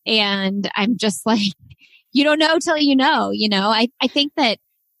and I'm just like, you don't know till you know, I think that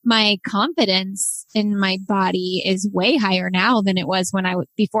my confidence in my body is way higher now than it was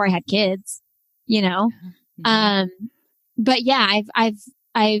before I had kids, But yeah,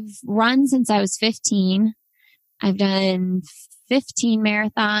 I've run since I was 15. I've done 15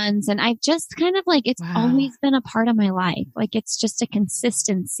 marathons and I've just kind of like, it's always been a part of my life. Like it's just a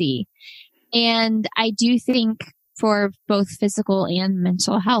consistency. And I do think for both physical and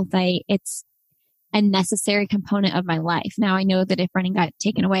mental health, a necessary component of my life. Now I know that if running got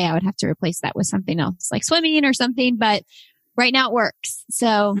taken away, I would have to replace that with something else like swimming or something, but right now it works.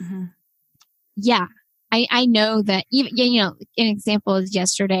 So yeah, I know that even, an example is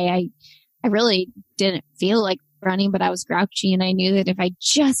yesterday, I really didn't feel like running, but I was grouchy and I knew that if I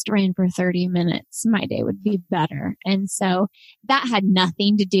just ran for 30 minutes, my day would be better. And so that had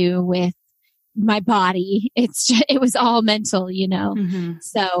nothing to do with my body. It was all mental,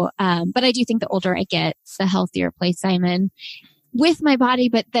 So, but I do think the older I get, the healthier place I'm in with my body.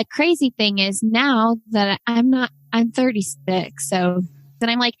 But the crazy thing is now that I'm 36. So then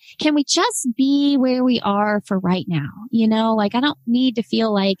I'm like, can we just be where we are for right now? Like I don't need to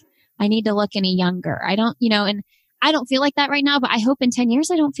feel like I need to look any younger. I don't, and I don't feel like that right now, but I hope in 10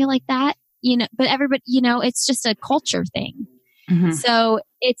 years I don't feel like that, but everybody, it's just a culture thing. So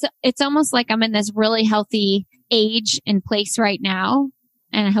it's almost like I'm in this really healthy age and place right now.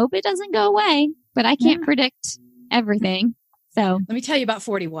 And I hope it doesn't go away, but I can't predict everything. So let me tell you about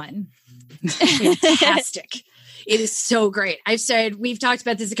 41. Fantastic. It is so great. We've talked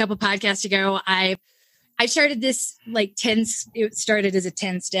about this a couple podcasts ago. I started this it started as a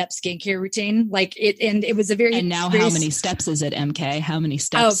 10-step skincare routine. And it was a very, and now how many steps is it, MK? How many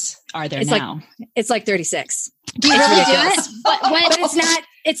steps are there now? It's like 36. Do you really do it? But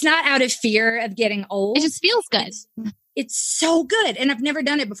it's not out of fear of getting old. It just feels good. It's so good. And I've never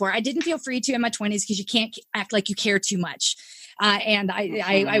done it before. I didn't feel free to in my 20s because you can't act like you care too much. And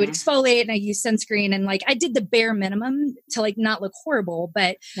I would exfoliate and I use sunscreen and I did the bare minimum to not look horrible,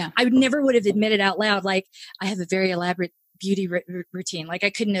 but I never would have admitted out loud, I have a very elaborate beauty routine. I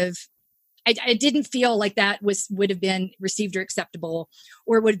couldn't have, I didn't feel like that would have been received or acceptable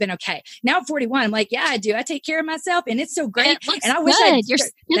or would have been okay. Now at 41, I'm like, yeah, I do. I take care of myself and it's so great. And I wish your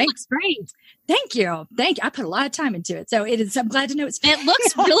skin looks great. Thank you. I put a lot of time into it. So I'm glad to know it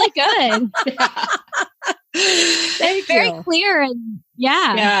looks really good. It's very clear and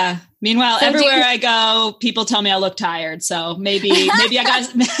yeah. Meanwhile, so everywhere I go, people tell me I look tired. So maybe I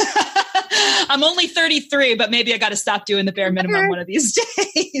got, I'm only 33, but maybe I got to stop doing the bare minimum one of these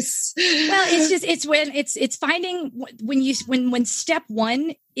days. Well, it's finding when step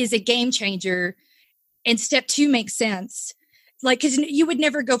one is a game changer and step two makes sense. Cause you would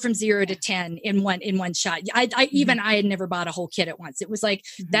never go from 0 to 10 in one shot. I had never bought a whole kit at once. It was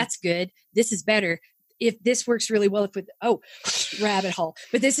that's good. This is better. If this works really well rabbit hole.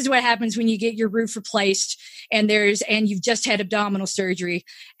 But this is what happens when you get your roof replaced and you've just had abdominal surgery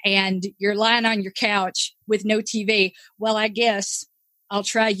and you're lying on your couch with no TV. Well, I guess I'll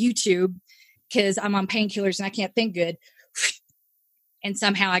try YouTube because I'm on painkillers and I can't think good. And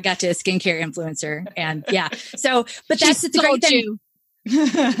somehow I got to a skincare influencer. And so, but that's the great thing.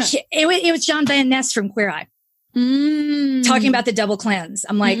 It was John Van Ness from Queer Eye. Talking about the double cleanse.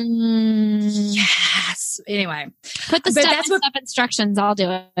 I'm like, yes. Anyway, put the step instructions. I'll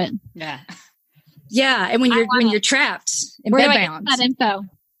do it. Yeah. And when you're trapped and bed bound, that info.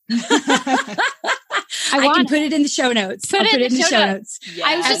 I can put it in the show notes. Put it in the show notes. Yeah.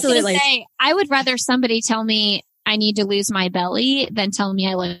 I was just going to say, I would rather somebody tell me I need to lose my belly than tell me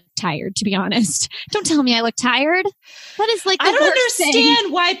I look tired, to be honest. Don't tell me I look tired. That is the I don't worst understand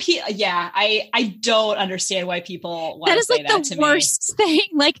thing. why people, I don't understand why people want to say that to me. That is the worst thing.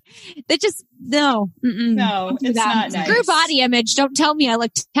 That just, no. No, it's not nice. Screw body image. Don't tell me I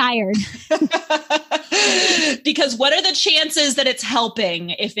look tired. Because what are the chances that it's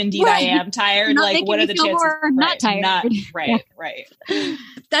helping if indeed I am tired? What are the chances? Not tired. Right.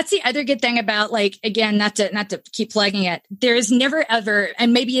 That's the other good thing about again, not to keep plugging it. There's never ever,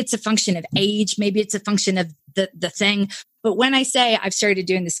 and maybe it's a function of age, maybe it's a function of the thing. But when I say I've started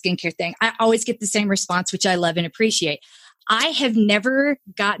doing the skincare thing, I always get the same response, which I love and appreciate. I have never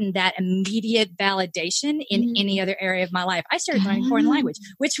gotten that immediate validation in any other area of my life. I started learning foreign language.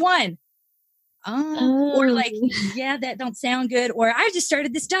 Which one? Or that don't sound good. Or I just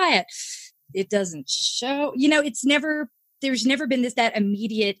started this diet. It doesn't show, there's never been that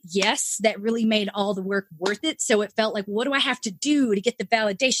immediate yes that really made all the work worth it. So it felt like, what do I have to do to get the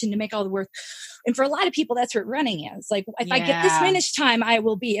validation to make all the work? And for a lot of people, that's what running is. If I get this finish time, I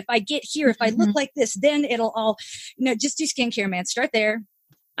will be. If I get here, if I look like this, then it'll all, just do skincare, man. Start there.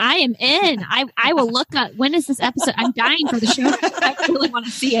 I am in. I will look up. When is this episode? I'm dying for the show. I really want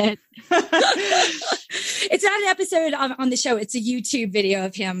to see it. It's not an episode on the show. It's a YouTube video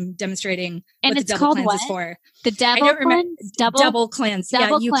of him demonstrating and what it's the double called cleanse is for. The double cleanse?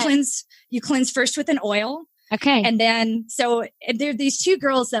 Double cleanse. You cleanse first with an oil. Okay. And then, there are these two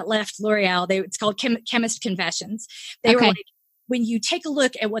girls that left L'Oreal. It's called Chemist Confessions. They were when you take a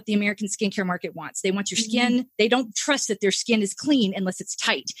look at what the American skincare market wants, they want your skin. They don't trust that their skin is clean unless it's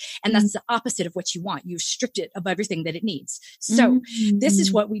tight. And that's the opposite of what you want. You stripped it of everything that it needs. So this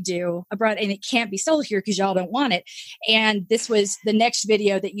is what we do abroad, and it can't be sold here because y'all don't want it. And this was the next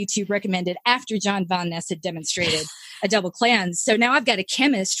video that YouTube recommended after John Von Ness had demonstrated a double cleanse. So now I've got a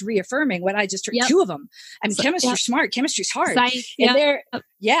chemist reaffirming what I just heard. Two of them. I mean, chemists are smart. Chemistry's hard. And they're,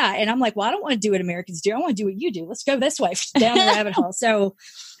 and I'm like, well, I don't want to do what Americans do. I want to do what you do. Let's go this way down the rabbit hole. So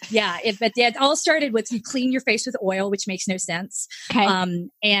but it all started with, you clean your face with oil, which makes no sense. Okay.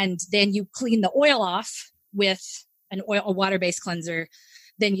 And then you clean the oil off with a water-based cleanser.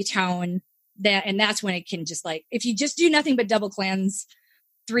 Then you tone that. And that's when it can just like, if you just do nothing but double cleanse,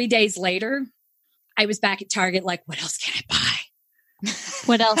 3 days later, I was back at Target, like, what else can I buy?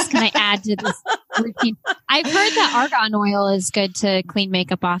 What else can I add to this routine? I've heard that argan oil is good to clean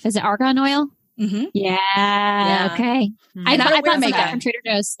makeup off. Is it argan oil? Mm-hmm. Yeah. Okay. I thought makeup from Trader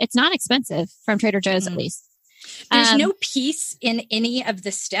Joe's. It's not expensive from Trader Joe's, at least. There's no piece in any of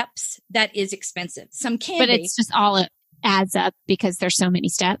the steps that is expensive. Some can but be. It's just all it adds up because there's so many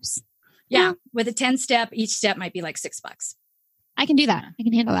steps. Yeah. With a 10 step, each step might be like $6. I can do that. I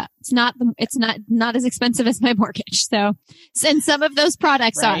can handle that. It's not as expensive as my mortgage. So, and some of those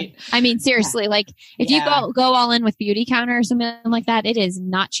products are, I mean, seriously, like if you go all in with Beauty Counter or something like that, it is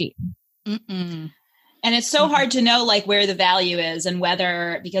not cheap. And it's so hard to know like where the value is and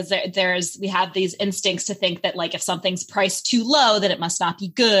whether, because we have these instincts to think that like if something's priced too low, that it must not be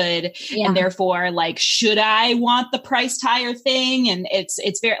good. And therefore like, should I want the priced higher thing? And it's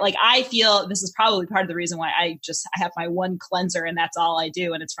very like, I feel this is probably part of the reason why I have my one cleanser and that's all I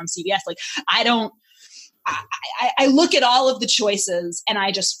do. And it's from CVS. Like I look at all of the choices and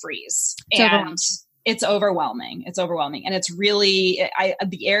I just freeze. It's overwhelming. It's overwhelming. And it's really,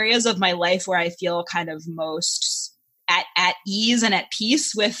 the areas of my life where I feel kind of most at ease and at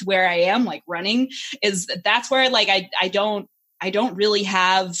peace with where I am, like running, that's where like, I don't really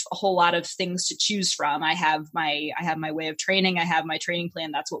have a whole lot of things to choose from. I have my way of training. I have my training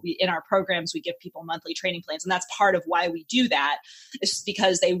plan. That's what in our programs, we give people monthly training plans. And that's part of why we do that, is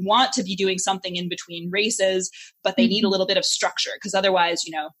because they want to be doing something in between races, but they need a little bit of structure, because otherwise,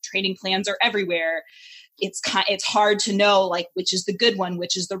 training plans are everywhere. It's hard to know like, which is the good one,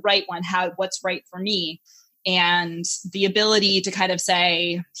 which is the right one, what's right for me. And the ability to kind of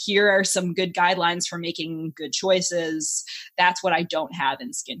say, here are some good guidelines for making good choices. That's what I don't have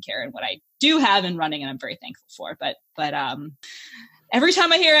in skincare and what I do have in running. And I'm very thankful for, but every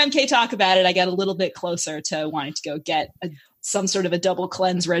time I hear MK talk about it, I get a little bit closer to wanting to go get some sort of a double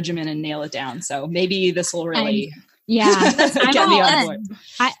cleanse regimen and nail it down. So maybe this will really get me on board.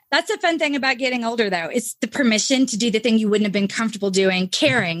 That's a fun thing about getting older though. It's the permission to do the thing you wouldn't have been comfortable doing,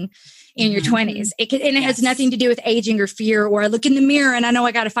 caring in your 20s. It has nothing to do with aging or fear, or I look in the mirror and I know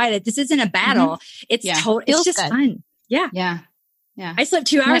I got to fight it. This isn't a battle. It's it's just good. Fun. Yeah. Yeah. Yeah. I slept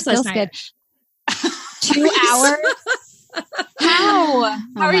 2 hours last night. Good. 2 hours? How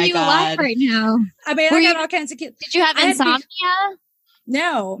are you alive right now? I mean, I got all kinds of kids. Did you have insomnia?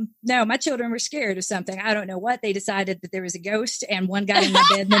 No, my children were scared of something. I don't know what. They decided that there was a ghost, and one got in my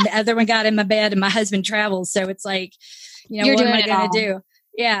bed and then the other one got in my bed, and my husband travels. So it's like, what am I going to do?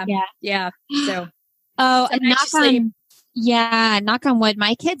 Yeah. So, knock on wood.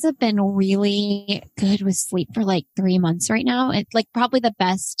 My kids have been really good with sleep for like 3 months right now. It's like probably the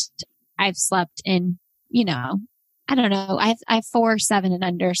best I've slept in, I don't know. I have 4, 7 and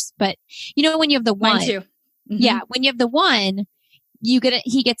unders, but when you have the one, mine too. When you have the one, he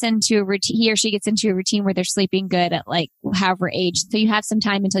gets into a routine, he or she gets into a routine where they're sleeping good at like however age. So you have some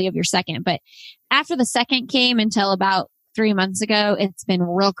time until you have your second, but after the second came until about 3 months ago, it's been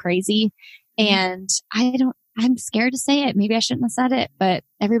real crazy. And I'm scared to say it. Maybe I shouldn't have said it, but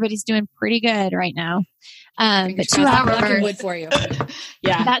everybody's doing pretty good right now. But 2 hours wood for you.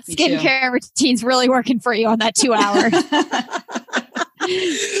 Yeah. That skincare routine's really working for you on that 2 hours.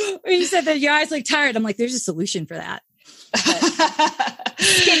 When you said that your eyes look tired, I'm like, there's a solution for that.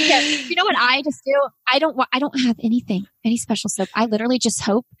 Skincare. You know what I just do? I don't have any special soap. I literally just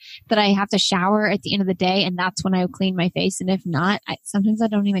hope that I have to shower at the end of the day, and that's when I clean my face. And if not, sometimes I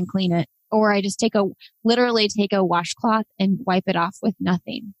don't even clean it, or I just literally take a washcloth and wipe it off with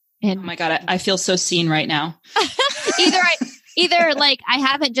nothing. And oh my God, I feel so seen right now. Either like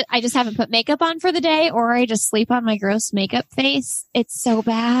I just haven't put makeup on for the day, or I just sleep on my gross makeup face. It's so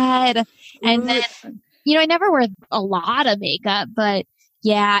bad. And then, I never wear a lot of makeup, but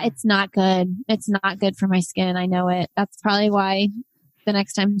yeah, it's not good. It's not good for my skin. I know it. That's probably why the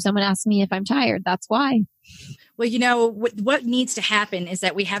next time someone asks me if I'm tired, that's why. Well, what needs to happen is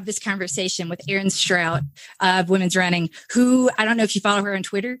that we have this conversation with Karen Schleuter of Women's Running, who, I don't know if you follow her on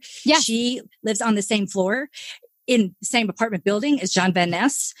Twitter. Yeah. She lives on the same floor in the same apartment building as John Van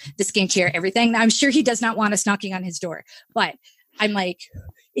Ness, the skincare, everything. I'm sure he does not want us knocking on his door, but I'm like,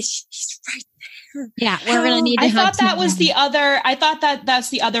 he's right there. Yeah, we're going to need to I thought that's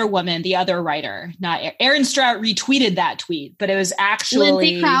the other woman, the other writer, not Karen Schleuter retweeted that tweet, but it was actually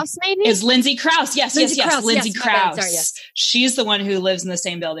Lindsey Krause, maybe? Is Lindsey Krause. Yes. Lindsey Krause. Sorry, yes. She's the one who lives in the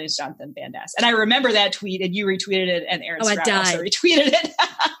same building as Jonathan Van Ness. And I remember that tweet, and you retweeted it, and Karen Schleuter also retweeted it.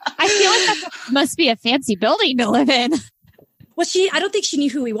 I feel like that must be a fancy building to live in. Well, I don't think she knew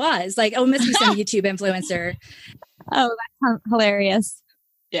who he was. Like, it must be some YouTube influencer. Oh, that's hilarious.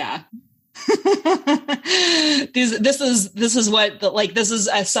 Yeah. this is what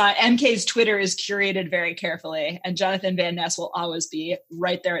I saw. MK's Twitter is curated very carefully, and Jonathan Van Ness will always be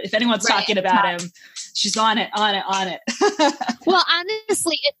right there. If anyone's talking about him, she's on it. Well,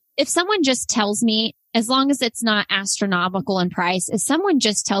 honestly, if someone just tells me, as long as it's not astronomical in price, if someone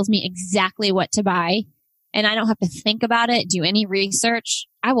just tells me exactly what to buy and I don't have to think about it, do any research,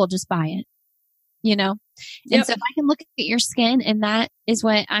 I will just buy it. You know? Yep. And so if I can look at your skin and that is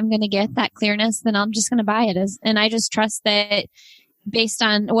what I'm going to get, that clearness, then I'm just going to buy it. And I just trust that based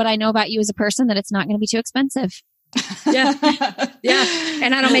on what I know about you as a person, that it's not going to be too expensive. Yeah. Yeah.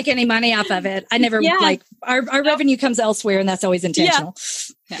 And I don't make any money off of it. I never our revenue comes elsewhere, and that's always intentional.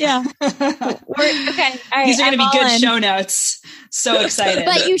 Yeah. Okay. All right, these are going to be good show notes. So excited.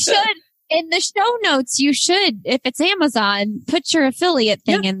 But you should, in the show notes, if it's Amazon, put your affiliate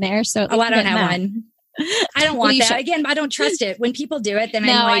thing in there. So I don't have one. I don't want that. Should. Again, I don't trust it. When people do it, then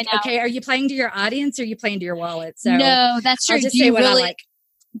I'm like, okay, are you playing to your audience or are you playing to your wallet? So no, that's true. I'll just say what I like.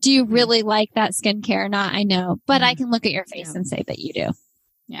 Do you really like that skincare or not? I know, but I can look at your face and say that you do.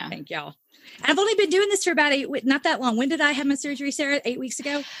 Yeah. Thank y'all. I've only been doing this for about not that long. When did I have my surgery, Sarah? 8 weeks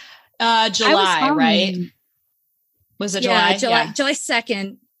ago? July, right? Was it July? Yeah, July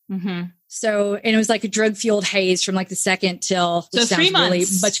 2nd. Mm-hmm. So, and it was like a drug fueled haze from like the 2nd till, so 3 months. Really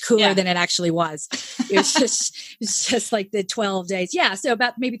much cooler than it actually was. It was just like the 12 days. Yeah. So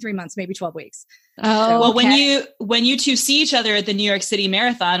about maybe 3 months, maybe 12 weeks. Oh, well, when you two see each other at the New York City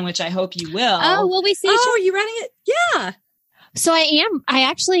Marathon, which I hope you will. Oh, will we see each other? Are you running it? Yeah. So I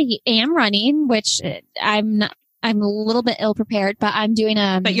actually am running, which I'm a little bit ill prepared, but I'm doing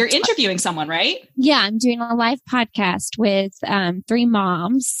But you're interviewing someone, right? Yeah, I'm doing a live podcast with 3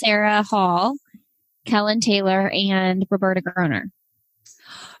 moms: Sarah Hall, Kellen Taylor, and Roberta Groner.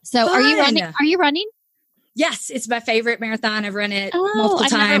 So, Fun. Are you running? Yes, it's my favorite marathon. I've run it multiple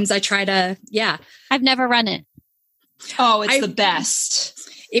times. I've never run it. Oh, it's the best.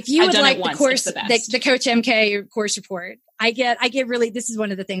 If you would like the course, the Coach MK course report, I get really, this is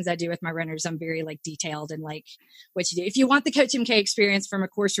one of the things I do with my runners. I'm very like detailed and like what you do. If you want the Coach MK experience from a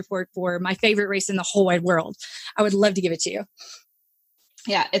course report for my favorite race in the whole wide world, I would love to give it to you.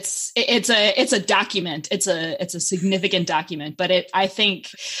 Yeah, it's a document. It's a significant document, but I think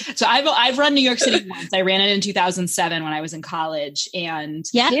so. I've run New York City once. I ran it in 2007 when I was in college, and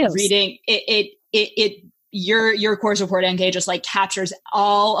reading it. Your course report, NK, just like captures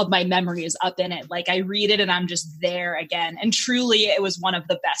all of my memories up in it. Like I read it and I'm just there again. And truly it was one of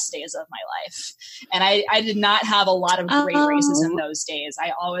the best days of my life. And I did not have a lot of great races in those days.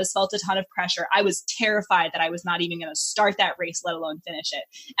 I always felt a ton of pressure. I was terrified that I was not even going to start that race, let alone finish it.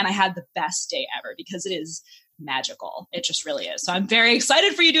 And I had the best day ever because it is magical. It just really is. So I'm very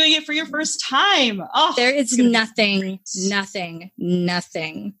excited for you doing it for your first time. Oh, there is nothing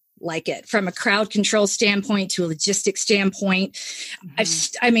like it from a crowd control standpoint to a logistics standpoint.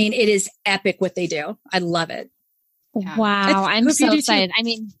 Mm-hmm. I mean, it is epic what they do. I love it. Yeah. Wow. I'm so excited. I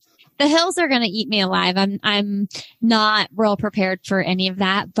mean, the hills are going to eat me alive. I'm not real prepared for any of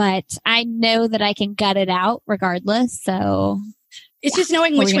that, but I know that I can gut it out regardless. So it's just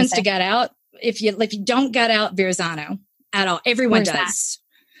knowing which ones to gut out. If you don't gut out Verrazano at all, everyone does.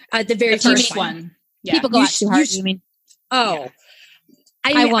 The very first one. Yeah. People go out too hard. You mean? Oh. Yeah.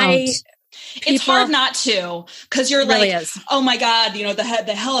 I won't. It's hard not to, because you're really like, oh my God,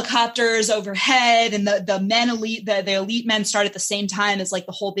 the helicopters overhead and the men elite, the elite men start at the same time as like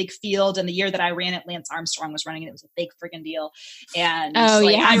the whole big field. And the year that I ran it, Lance Armstrong was running it. It was a big friggin' deal. And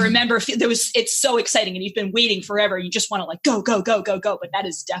I remember it's so exciting and you've been waiting forever. You just want to like, go, go, go, go, go. But that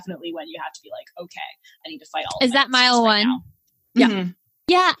is definitely when you have to be like, okay, I need to fight all. Is that mile one? Right yeah. Mm-hmm.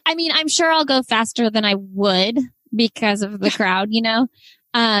 Yeah. I mean, I'm sure I'll go faster than I would because of the crowd,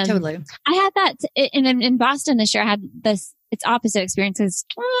 Totally. I had that in Boston this year. I had it's opposite experiences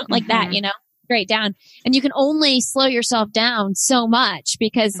like that, straight down, and you can only slow yourself down so much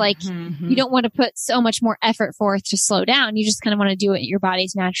because like you don't want to put so much more effort forth to slow down. You just kind of want to do what your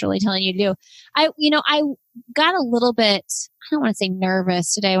body's naturally telling you to do. I got a little bit, I don't want to say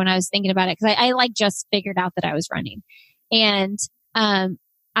nervous today when I was thinking about it, because I like just figured out that I was running, and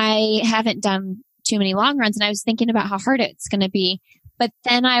I haven't done too many long runs, and I was thinking about how hard it's going to be. But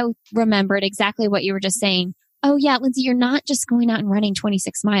then I remembered exactly what you were just saying. Oh yeah, Lindsey, you're not just going out and running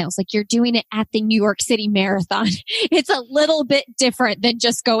 26 miles. Like, you're doing it at the New York City Marathon. It's a little bit different than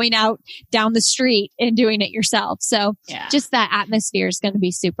just going out down the street and doing it yourself. So just that atmosphere is going to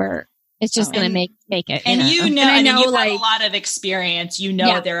be super. It's just going to make it. And you have a lot of experience.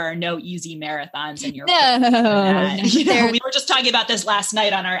 There are no easy marathons in your no. We were just talking about this last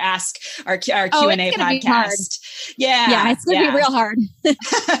night on our Q&A podcast. Yeah, it's going to be real hard.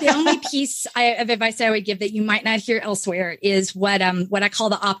 The only piece of advice I would give that you might not hear elsewhere is what I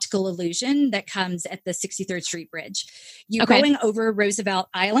call the optical illusion that comes at the 63rd Street Bridge. You're going over Roosevelt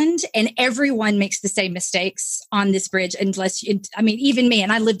Island, and everyone makes the same mistakes on this bridge, even me,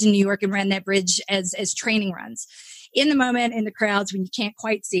 and I lived in New York and ran that bridge as training runs. In the moment, in the crowds, when you can't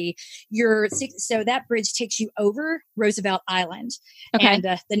quite see, so that bridge takes you over Roosevelt Island. And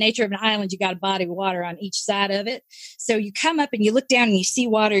the nature of an island, you got a body of water on each side of it. So you come up and you look down and you see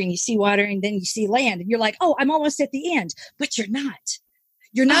water, and then you see land, and you're like, oh, I'm almost at the end. But you're not.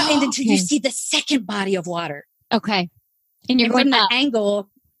 You're not until you see the second body of water. Okay. And you're going from the angle.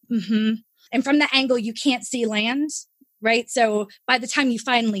 And from the angle, you can't see land. Right. So by the time you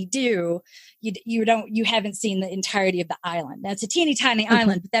finally do, you haven't seen the entirety of the island. That's a teeny tiny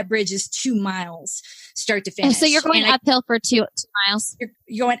island, but that bridge is 2 miles start to finish. So you're going uphill for 2 miles.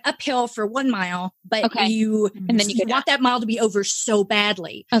 You're going uphill for 1 mile, but you want that mile to be over so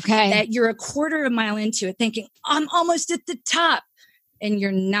badly that you're a quarter of a mile into it thinking, I'm almost at the top, and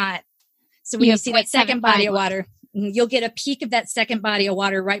you're not. So when you see that second body of water, you'll get a peek of that second body of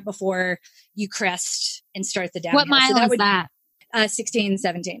water right before you crest and start the downhill. What mile is that? 16,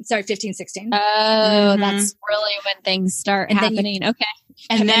 17. Sorry, 15, 16. Oh, that's really when things start happening.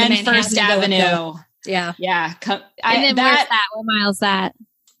 And then First Avenue. Yeah. Yeah. And then where's that? What mile is that?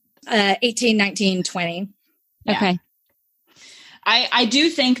 18, 19, 20. Okay. I do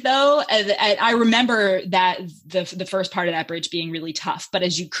think, though, I remember that the first part of that bridge being really tough. But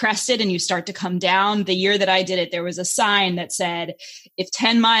as you crest it and you start to come down, the year that I did it, there was a sign that said, if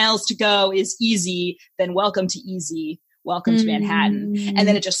 10 miles to go is easy, then welcome to easy. Welcome to Manhattan. And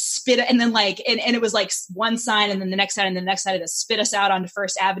then it just spit, and then and it was like one sign, and then the next sign, and the next sign, that spit us out onto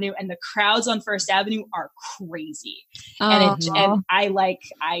First Avenue. And the crowds on First Avenue are crazy. And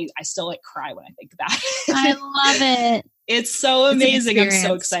I still cry when I think about it. I love it. It's so amazing. I'm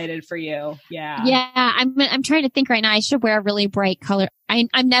so excited for you. Yeah. Yeah. I'm trying to think right now. I should wear a really bright color. I'm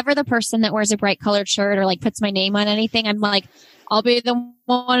never the person that wears a bright colored shirt or puts my name on anything. I'm like, I'll be the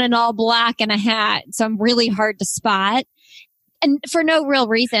one in all black and a hat. So I'm really hard to spot. And for no real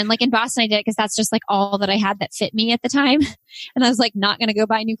reason. Like in Boston, I did it because that's just all that I had that fit me at the time. And I was not going to go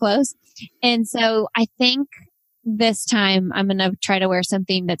buy new clothes. And so I think this time I'm going to try to wear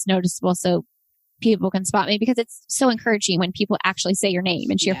something that's noticeable so people can spot me, because it's so encouraging when people actually say your name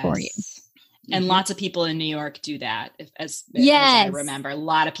and cheer for you. And lots of people in New York do that. As I remember, a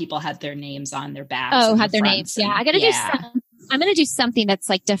lot of people had their names on their bags. Oh, had their names. Yeah. I got to do something. I'm going to do something that's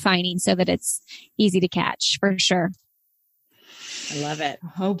defining so that it's easy to catch for sure. I love it.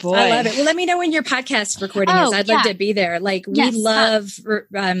 Oh boy. I love it. Well, let me know when your podcast recording is. I'd love to be there. We love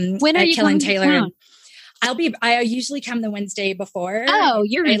when are you Kelly and Taylor. Down? I usually come the Wednesday before. Oh,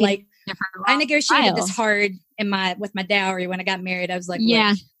 you're really I negotiated this hard with my dowry when I got married. I was like,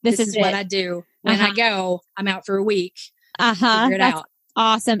 this is what I do. When I go, I'm out for a week. Figure it out.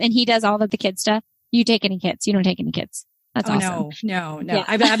 Awesome. And he does all of the kid stuff. You take any kids? You don't take any kids. That's awesome. No. Yeah.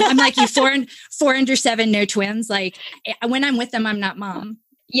 I'm like you, 4 under 7, no twins. When I'm with them, I'm not mom.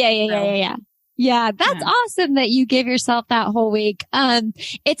 Yeah. Yeah, that's awesome that you give yourself that whole week.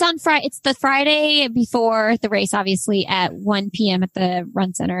 It's on Friday. It's the Friday before the race, obviously at 1 p.m. at the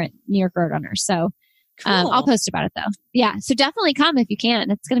Run Center at New York Roadrunner. So, cool. I'll post about it though. Yeah. So definitely come if you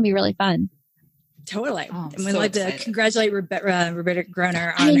can. It's going to be really fun. Totally. And we'd like to congratulate Roberta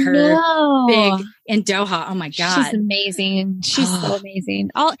Groner on her big in Doha. Oh my God. She's amazing. She's so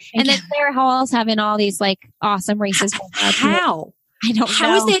amazing. And then Sarah Hall's having all these awesome races. How? I don't know.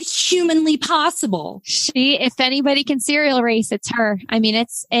 How is that humanly possible? If anybody can serial race, it's her. I mean,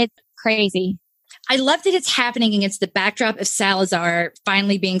 it's crazy. I love that it's happening against the backdrop of Salazar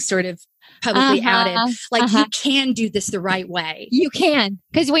finally being sort of publicly outed. You can do this the right way. You can.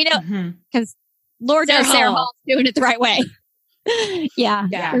 Because we know, because Lord knows Sarah Hall's doing it the right way.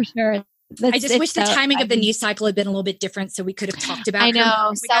 yeah, for sure. I just wish the timing of the news cycle had been a little bit different so we could have talked about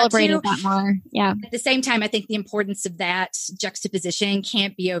celebrated that more. Yeah. At the same time, I think the importance of that juxtaposition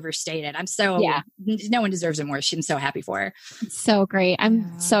can't be overstated. No one deserves it more. I'm so happy for her. It's so great.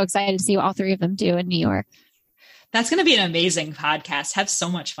 I'm so excited to see what all three of them do in New York. That's going to be an amazing podcast. Have so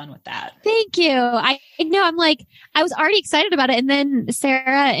much fun with that. Thank you. I know I was already excited about it. And then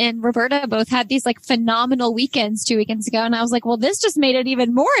Sarah and Roberta both had these like phenomenal weekends 2 weekends ago. And I was like, well, this just made it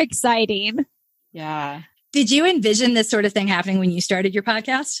even more exciting. Yeah. Did you envision this sort of thing happening when you started your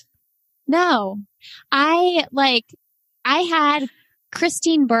podcast? No, I had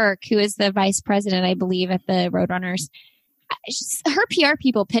Christine Burke, who is the vice president, I believe, at the Roadrunners. Her PR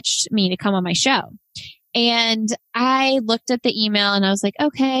people pitched me to come on my show. And I looked at the email and I was like,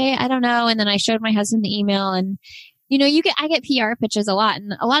 okay, I don't know. And then I showed my husband the email and, I get PR pitches a lot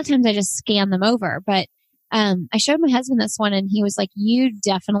and a lot of times I just scan them over. But, I showed my husband this one and he was like, you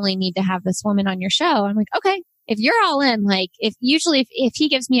definitely need to have this woman on your show. I'm like, okay, if you're all in, like if he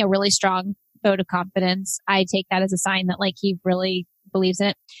gives me a really strong vote of confidence, I take that as a sign that like he really believes in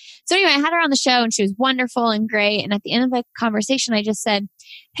it. So anyway, I had her on the show and she was wonderful and great. And at the end of the conversation, I just said,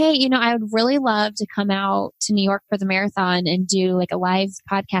 hey, I would really love to come out to New York for the marathon and do like a live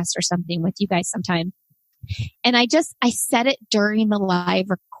podcast or something with you guys sometime. And I said it during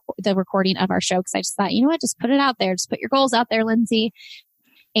the the recording of our show because I just thought, you know what, just put it out there. Just put your goals out there, Lindsey.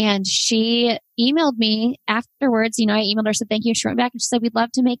 And she emailed me afterwards. I emailed her, said thank you. She wrote back and she said, we'd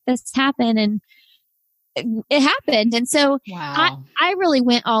love to make this happen. And it happened. And so wow. I really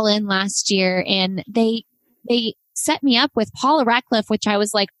went all in last year and they set me up with Paula Radcliffe, which I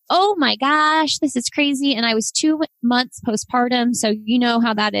was like, oh my gosh, this is crazy. And I was 2 months postpartum. So you know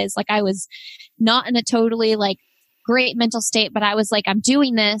how that is. Like I was not in a totally like great mental state, but I was like, I'm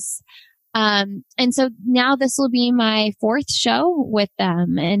doing this. And so now this will be my 4th show with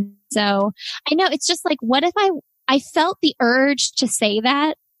them. And so I know it's just like, what if I felt the urge to say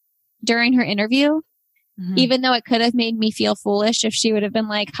that during her interview. Mm-hmm. Even though it could have made me feel foolish if she would have been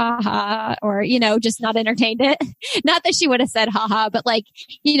like, ha ha, or, just not entertained it. Not that she would have said ha ha, but like,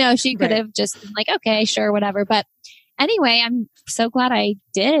 she could have just been like, okay, sure, whatever. But anyway, I'm so glad I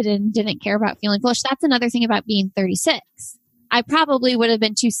did and didn't care about feeling foolish. That's another thing about being 36. I probably would have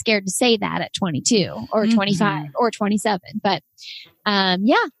been too scared to say that at 22 or 25 or 27. But,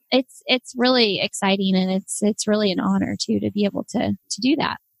 it's really exciting and it's really an honor too, to be able to do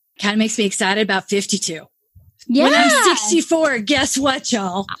that. Kind of makes me excited about 52. Yeah. When I'm 64, guess what,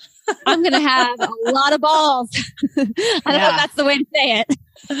 y'all? I'm going to have a lot of balls. I don't know if that's the way to say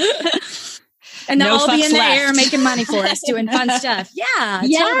it. And they'll all be in the air making money for us, doing fun stuff. Yeah.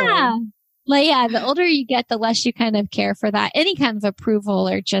 Totally. Like, the older you get, the less you kind of care for that. Any kind of approval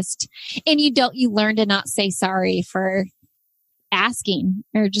or and you learn to not say sorry for asking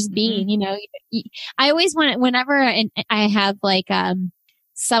or just being, I always want it whenever I have like,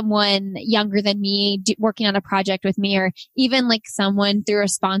 someone younger than me working on a project with me, or even like someone through a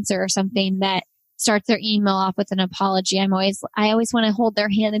sponsor or something that starts their email off with an apology. I always want to hold their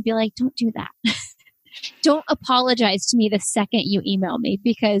hand and be like, don't do that. Don't apologize to me the second you email me,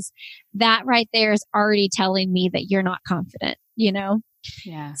 because that right there is already telling me that you're not confident,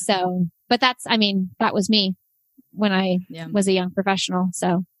 Yeah. So, but that was me when I was a young professional.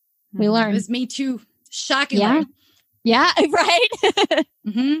 So we learned. It was me too. Shockingly. Yeah, right.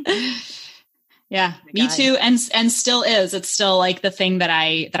 Yeah, me too. And still is. It's still like the thing that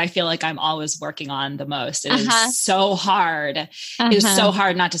I feel like I'm always working on the most. It is so hard. It is so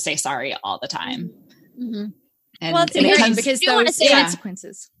hard not to say sorry all the time. Mm-hmm. And it's important because those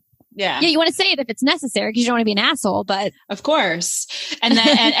consequences. Yeah. You want to say it if it's necessary because you don't want to be an asshole, but of course. And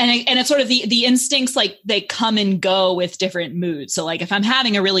then, and it's sort of the instincts, like they come and go with different moods. So like if I'm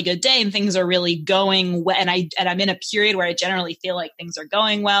having a really good day and things are really going well, and I'm in a period where I generally feel like things are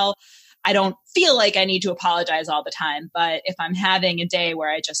going well, I don't feel like I need to apologize all the time. But if I'm having a day where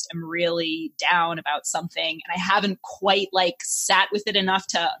I just am really down about something and I haven't quite like sat with it enough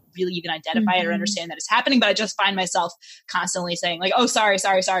to really even identify it or understand that it's happening, but I just find myself constantly saying like, oh, sorry,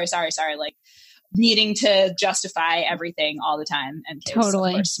 like needing to justify everything all the time. And Kate's, of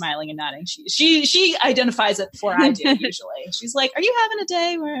course, smiling and nodding. She identifies it before I do usually. She's like, are you having a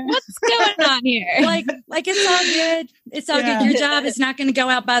day where what's going on here? like it's all good. It's all good. Your job is not going to go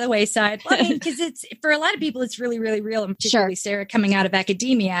out by the wayside. Well, because it's for a lot of people, it's really, really real. And particularly Sarah coming out of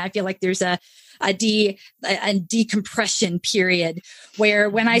academia, I feel like there's a decompression period where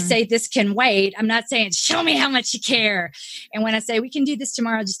when I say this can wait, I'm not saying show me how much you care. And when I say we can do this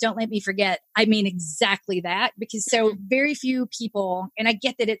tomorrow, just don't let me forget, I mean exactly that, because so very few people, and I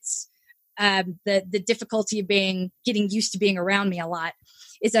get that it's the difficulty of getting used to being around me a lot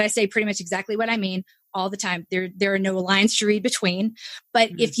is that I say pretty much exactly what I mean all the time. There are no lines to read between, but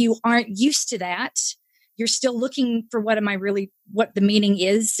if you aren't used to that, you're still looking for what the meaning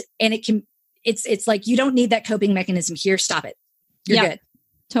is. And it's like, you don't need that coping mechanism here. Stop it. You're good.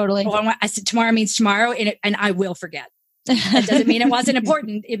 Totally. Well, I said tomorrow means tomorrow, and I will forget. That doesn't mean it wasn't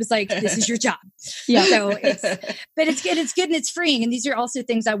important. It was like, this is your job. Yeah. So it's good and it's freeing. And these are also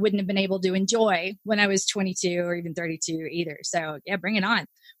things I wouldn't have been able to enjoy when I was 22 or even 32 either. So yeah, bring it on.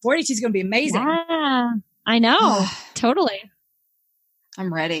 42 is going to be amazing. Yeah, I know. Totally.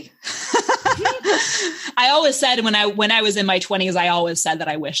 I'm ready. I always said when I was in my 20s, I always said that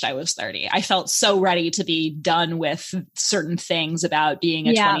I wished I was 30. I felt so ready to be done with certain things about being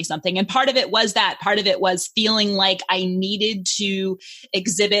a 20-something. And part of it was that. Part of it was feeling like I needed to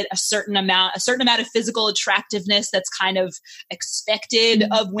exhibit a certain amount of physical attractiveness that's kind of expected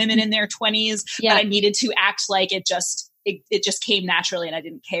of women in their 20s. But I needed to act like it just came naturally and I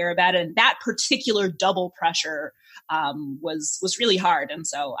didn't care about it. And that particular double pressure was really hard. And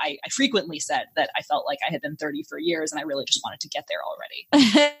so I frequently said that I felt like I had been 30 for years and I really just wanted to get there already.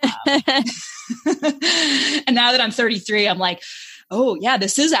 And now that I'm 33, I'm like, oh yeah,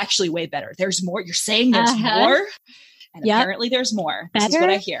 this is actually way better. There's more. You're saying there's more. And apparently there's more. This is what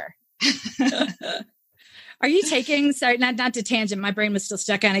I hear. Are you taking, sorry, not to tangent, my brain was still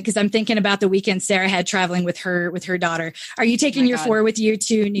stuck on it because I'm thinking about the weekend Sarah had traveling with her daughter. Are you taking your 4 with you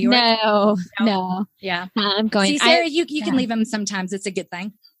to New York? No. Yeah. I'm going. See, Sarah, you can leave them sometimes. It's a good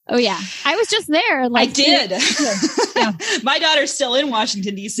thing. Oh yeah. I was just there. I did. My daughter's still in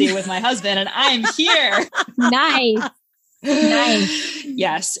Washington, D.C. with my husband and I'm here. Nice.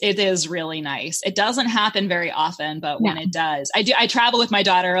 Yes, it is really nice. It doesn't happen very often, but when it does, I travel with my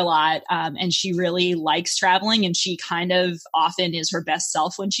daughter a lot. And she really likes traveling and she kind of often is her best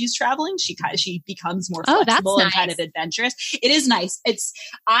self when she's traveling. She becomes more flexible and kind of adventurous. It is nice.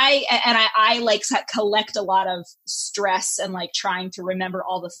 I like collect a lot of stress and like trying to remember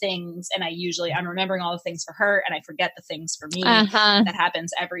all the things. And I'm remembering all the things for her and I forget the things for me. That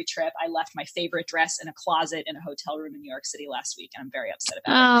happens every trip. I left my favorite dress in a closet in a hotel room in New York City last week and I'm very upset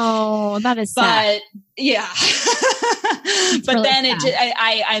about it. Oh, that is sad. Yeah. But really then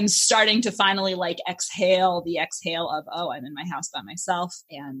I'm starting to finally like exhale of, I'm in my house by myself.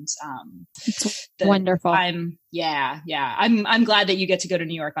 And it's wonderful. I'm glad that you get to go to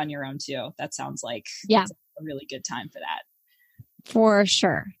New York on your own too. That sounds like a really good time for that. For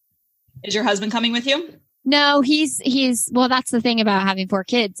sure. Is your husband coming with you? No, he's well, that's the thing about having 4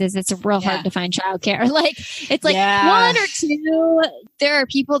 kids is it's real hard to find childcare. Like it's like 1 or 2, there are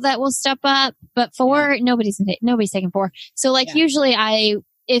people that will step up, but 4, nobody's taking 4. So like usually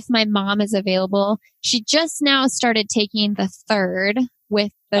if my mom is available, she just now started taking the 3rd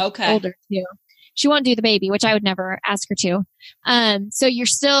with the older 2. She won't do the baby, which I would never ask her to. So you're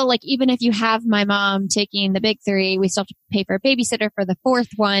still like, even if you have my mom taking the big 3, we still have to pay for a babysitter for the 4th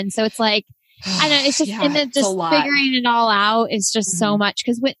one. So it's like, I know it's just, and then just figuring it all out is just so much.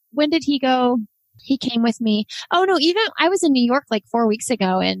 Cause when did he go? He came with me. Oh no, even I was in New York like 4 weeks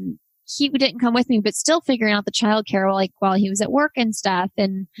ago and he didn't come with me, but still figuring out the childcare while he was at work and stuff.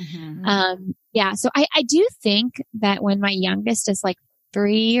 And, so I do think that when my youngest is like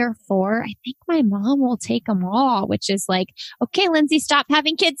 3 or 4, I think my mom will take them all, which is like, okay, Lindsay, stop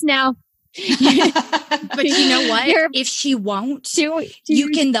having kids now. But you know what? If she won't, you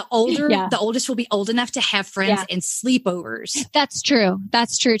can. The oldest will be old enough to have friends and sleepovers. That's true.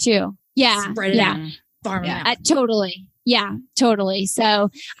 That's true too. Yeah. Spread it out. Farm it out. Totally. Yeah, totally. So,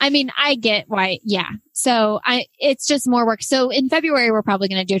 I mean, I get why. Yeah. So it's just more work. So in February, we're probably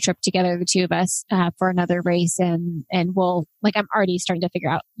going to do a trip together, the 2 of us, for another race. And we'll I'm already starting to figure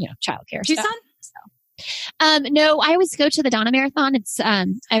out, childcare Tucson? stuff. No, I always go to the Donna Marathon. It's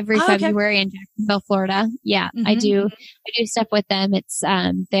every February in Jacksonville, Florida. Yeah, I do stuff with them. It's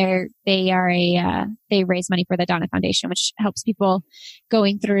they raise money for the Donna Foundation, which helps people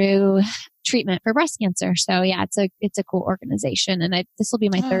going through treatment for breast cancer. So yeah, it's a cool organization, and this will be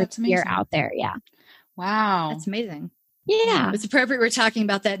my 3rd year out there. Yeah. Wow, that's amazing. Yeah. It's appropriate we're talking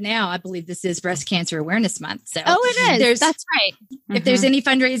about that now. I believe this is Breast Cancer Awareness Month. So it is. That's right. If there's any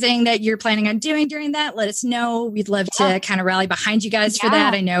fundraising that you're planning on doing during that, let us know. We'd love to kind of rally behind you guys for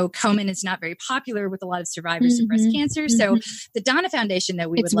that. I know Komen is not very popular with a lot of survivors of breast cancer. So the Donna Foundation,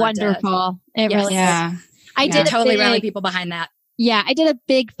 though, it's wonderful. It really is. I did totally rally people behind that. Yeah, I did a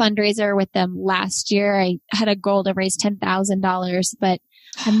big fundraiser with them last year. I had a goal to raise $10,000, but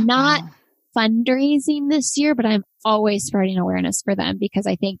I'm not fundraising this year, but I'm always spreading awareness for them, because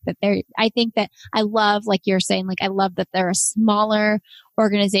I think that I love, like you're saying, like I love that they're a smaller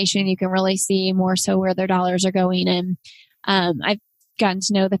organization. You can really see more so where their dollars are going. And I've gotten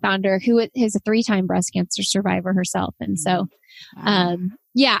to know the founder, who is a 3-time breast cancer survivor herself. And so,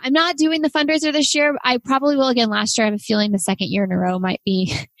 yeah, I'm not doing the fundraiser this year. I probably will again last year. I have a feeling the second year in a row might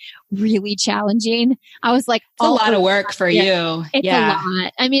be really challenging. I was like, it's a lot of work for you. It's a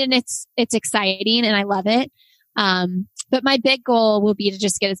lot. I mean, it's exciting and I love it. But my big goal will be to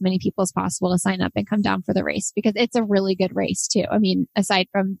just get as many people as possible to sign up and come down for the race, because it's a really good race too. I mean, aside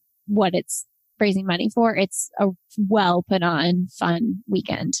from what it's raising money for, it's a well put on, fun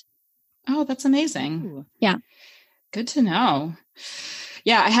weekend. Oh, that's amazing. Ooh. Yeah. Good to know.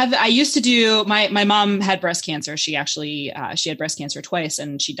 Yeah, I used to do, my mom had breast cancer. She actually, she had breast cancer twice,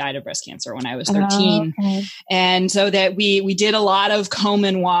 and she died of breast cancer when I was 13. Oh, okay. And so that we did a lot of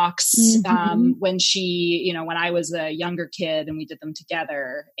Komen walks, when she, when I was a younger kid, and we did them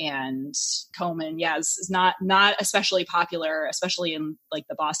together. And Komen, is not especially popular, especially in like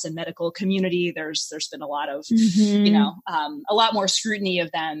the Boston medical community. There's been a lot of, a lot more scrutiny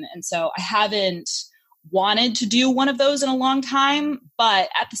of them. And so I haven't wanted to do one of those in a long time, but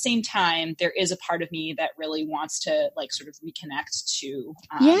at the same time, there is a part of me that really wants to like sort of reconnect to,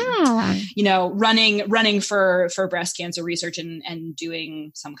 running for breast cancer research and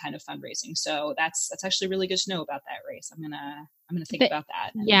doing some kind of fundraising. So that's actually really good to know about that race. I'm gonna think about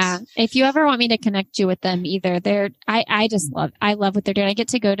that. Yeah, if you ever want me to connect you with them, either I love what they're doing. I get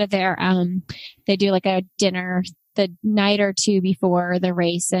to go to their they do like a dinner the night or two before the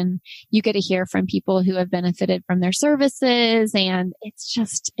race, and you get to hear from people who have benefited from their services, and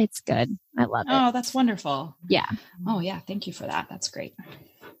it's good. I love it. Oh, that's wonderful. Yeah. Oh yeah. Thank you for that. That's great.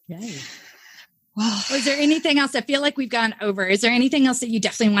 Yay. Well, is there anything else? I feel like we've gone over. Is there anything else that you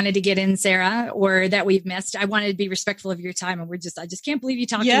definitely wanted to get in, Sarah, or that we've missed? I wanted to be respectful of your time, and I just can't believe you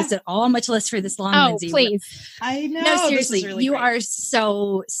talked to us at all, much less for this long. Oh, Lindsey. Please. I know. No, seriously, really you great. are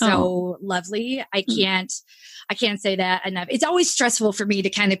so lovely. I can't say that enough. It's always stressful for me to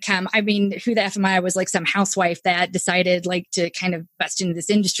kind of come. I mean, who the F am I? I was like some housewife that decided like to kind of bust into this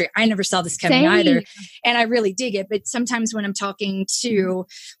industry. I never saw this coming either. And I really dig it. But sometimes when I'm talking to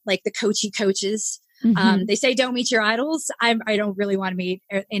like the coaches, they say don't meet your idols. I don't really want to meet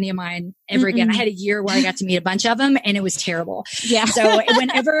any of mine ever again. I had a year where I got to meet a bunch of them, and it was terrible. Yeah. So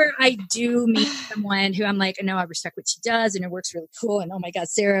whenever I do meet someone who I'm like, no, I respect what she does, and her work's really cool, and oh my God,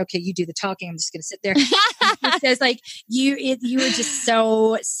 Sarah, okay, you do the talking. I'm just going to sit there. It says like you were just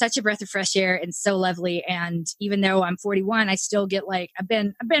such a breath of fresh air and so lovely. And even though I'm 41, I still get like I've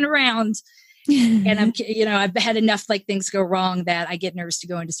been around. And I've had enough like things go wrong that I get nervous to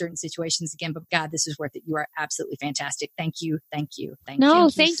go into certain situations again. But God, this is worth it. You are absolutely fantastic. Thank you. Thank you so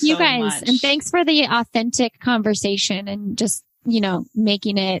guys. Much. And thanks for the authentic conversation and just,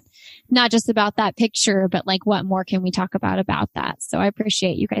 making it not just about that picture, but like what more can we talk about that? So I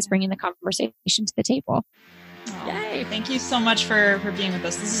appreciate you guys bringing the conversation to the table. Oh, yay. Thank you so much for being with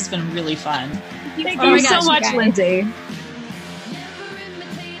us. This has been really fun. Thank you so much, Lindsey.